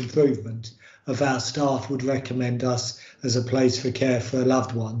a big improvement, of our staff would recommend us as a place for care for a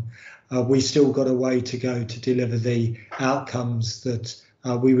loved one, we still got a way to go to deliver the outcomes that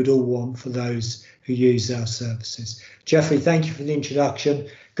we would all want for those who use our services. Jeffrey, thank you for the introduction.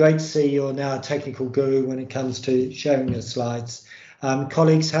 Great to see you're now a technical guru when it comes to sharing your slides.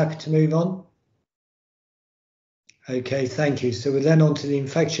 Colleagues, happy to move on? Okay, thank you. So we're then on to the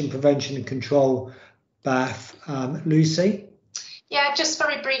infection prevention and control BAF. Lucy? Yeah, just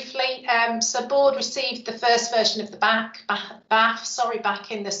very briefly. So board received the first version of the BAF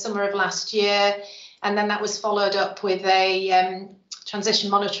back in the summer of last year, and then that was followed up with a transition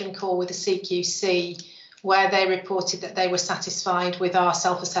monitoring call with the CQC, where they reported that they were satisfied with our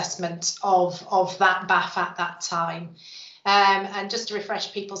self-assessment of that BAF at that time. And just to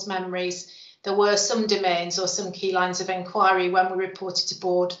refresh people's memories, there were some domains or some key lines of inquiry when we reported to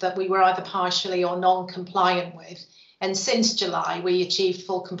board that we were either partially or non-compliant with. And since July, we achieved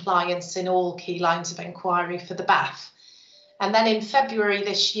full compliance in all key lines of inquiry for the BAF. And then in February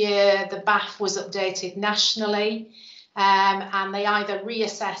this year, the BAF was updated nationally, and they either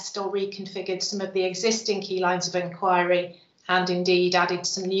reassessed or reconfigured some of the existing key lines of inquiry, and indeed added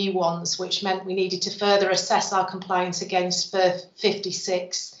some new ones, which meant we needed to further assess our compliance against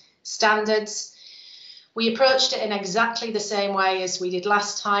 56 standards. We approached it in exactly the same way as we did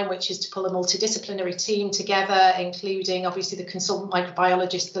last time, which is to pull a multidisciplinary team together, including obviously the consultant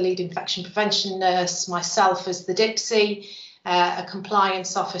microbiologist, the lead infection prevention nurse, myself as the DIPSI, a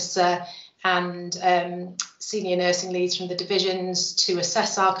compliance officer, and senior nursing leads from the divisions to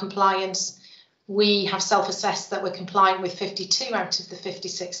assess our compliance. We have self-assessed that we're compliant with 52 out of the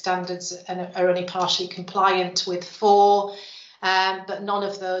 56 standards and are only partially compliant with 4. But none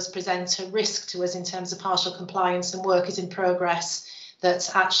of those present a risk to us in terms of partial compliance, and work is in progress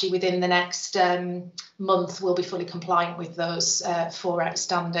that's actually within the next month we'll be fully compliant with those 4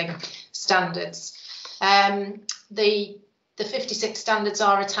 outstanding standards. The 56 standards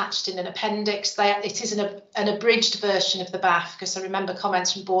are attached in an appendix. It is an abridged version of the BAF, because I remember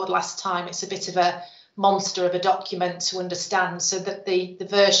comments from board last time, it's a bit of a monster of a document to understand, so that the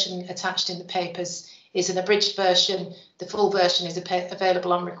version attached in the papers is an abridged version. The full version is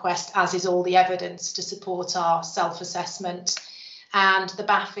available on request, as is all the evidence to support our self-assessment. And the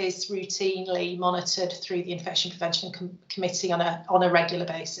BAF is routinely monitored through the Infection Prevention Committee on a regular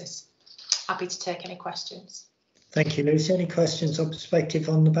basis. Happy to take any questions. Thank you, Lucy. Any questions or perspective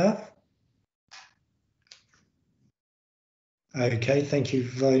on the BAF? Okay, thank you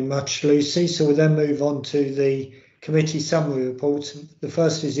very much, Lucy. So we'll then move on to the committee summary reports. The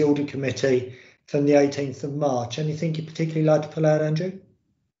first is the Audit Committee from the 18th of March. Anything you particularly like to pull out, Andrew?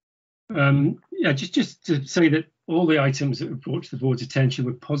 Yeah, just to say that all the items that were brought to the board's attention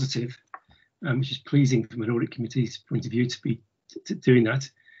were positive. which is pleasing from an audit committee's point of view to be doing that.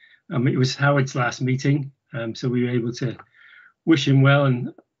 It was Howard's last meeting, so we were able to wish him well,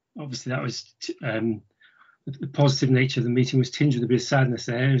 and obviously that was the positive nature of the meeting was tinged with a bit of sadness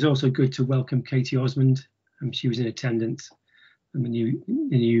there. And it was also good to welcome Katie Osmond. She was in attendance, and the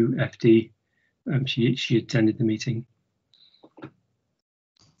new FD. She attended the meeting.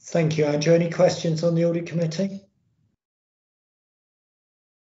 Thank you, Andrew. Any questions on the audit committee?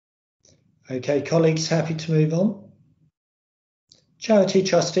 Okay, colleagues, happy to move on. Charity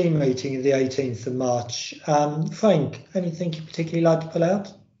trustee meeting of the 18th of March. Frank, anything you particularly like to pull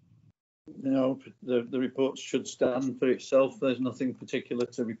out? No, the report should stand for itself. There's nothing particular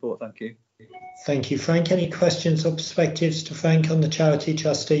to report. Thank you. Thank you, Frank. Any questions or perspectives to Frank on the charity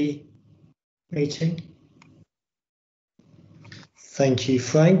trustee meeting? Thank you,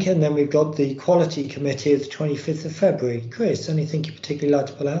 Frank. And then we've got the quality committee of the 25th of February. Chris, anything you particularly like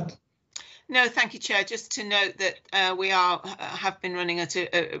to pull out? No, thank you, Chair. Just to note that we have been running at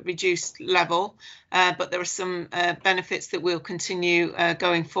a reduced level, but there are some benefits that will continue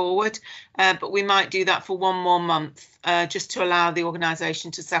going forward. But we might do that for one more month, just to allow the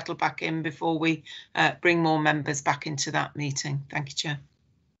organisation to settle back in before we bring more members back into that meeting. Thank you, Chair.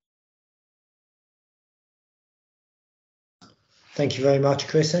 Thank you very much,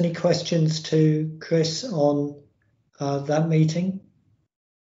 Chris. Any questions to Chris on that meeting?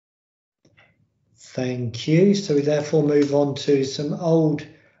 Thank you. So we therefore move on to some old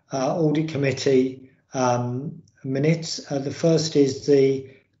audit committee minutes. The first is the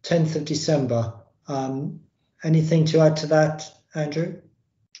 10th of December. Anything to add to that, Andrew?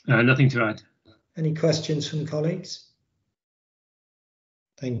 Nothing to add. Any questions from colleagues?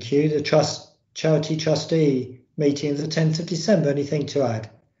 Thank you. The charity trustee meeting of the 10th of December. Anything to add,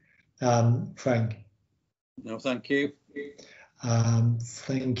 Frank? No, thank you.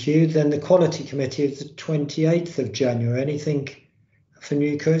 Thank you. Then the quality committee of the 28th of January. Anything from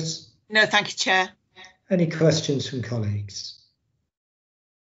you, Chris? No, thank you, Chair. Any questions from colleagues?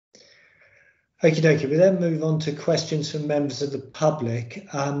 Okie dokie. We then move on to questions from members of the public.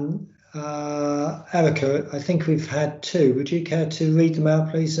 Erica, I think we've had two. Would you care to read them out,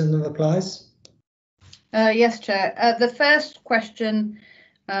 please, and the replies? Yes, Chair. The first question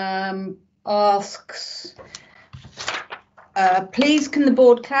asks, please can the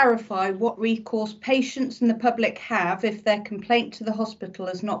board clarify what recourse patients and the public have if their complaint to the hospital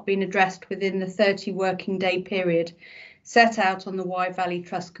has not been addressed within the 30 working day period set out on the Wye Valley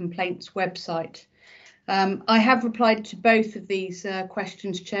Trust complaints website? I have replied to both of these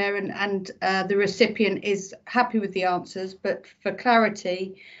questions, Chair, and the recipient is happy with the answers, but for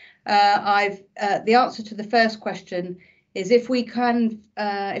clarity, the answer to the first question is if we can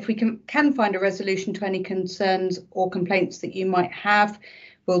find a resolution to any concerns or complaints that you might have,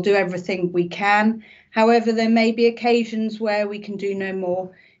 we'll do everything we can. However, there may be occasions where we can do no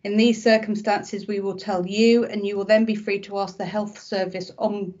more. In these circumstances, we will tell you, and you will then be free to ask the Health Service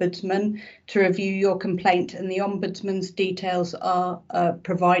Ombudsman to review your complaint, and the Ombudsman's details are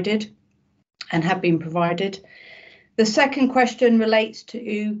provided and have been provided. The second question relates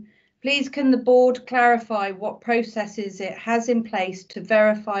to, please can the board clarify what processes it has in place to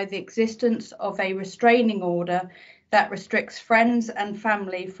verify the existence of a restraining order that restricts friends and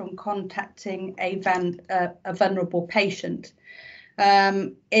family from contacting a vulnerable patient?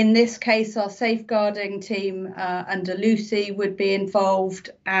 In this case, our safeguarding team under Lucy would be involved,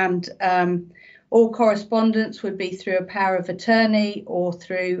 and all correspondence would be through a power of attorney or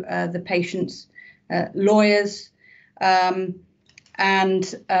through the patient's lawyers.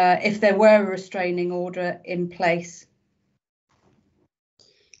 And if there were a restraining order in place.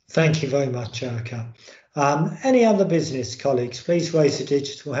 Thank you very much, Erica. Any other business, colleagues? Please raise a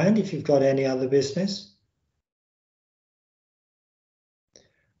digital hand if you've got any other business.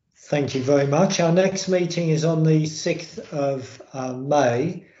 Thank you very much. Our next meeting is on the 6th of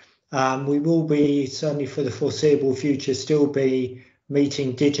May. We will be, certainly for the foreseeable future, still be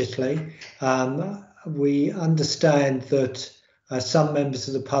meeting digitally. We understand that some members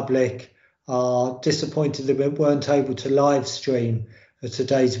of the public are disappointed that we weren't able to live stream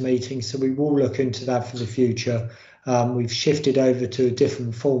today's meeting, so we will look into that for the future. We've shifted over to a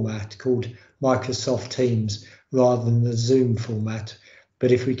different format called Microsoft Teams rather than the Zoom format,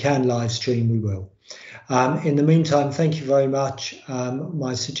 but if we can live stream, we will. In the meantime, thank you very much.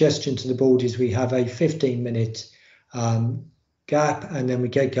 My suggestion to the board is we have a 15-minute gap and then we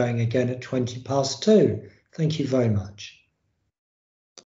get going again at 2:20. Thank you very much.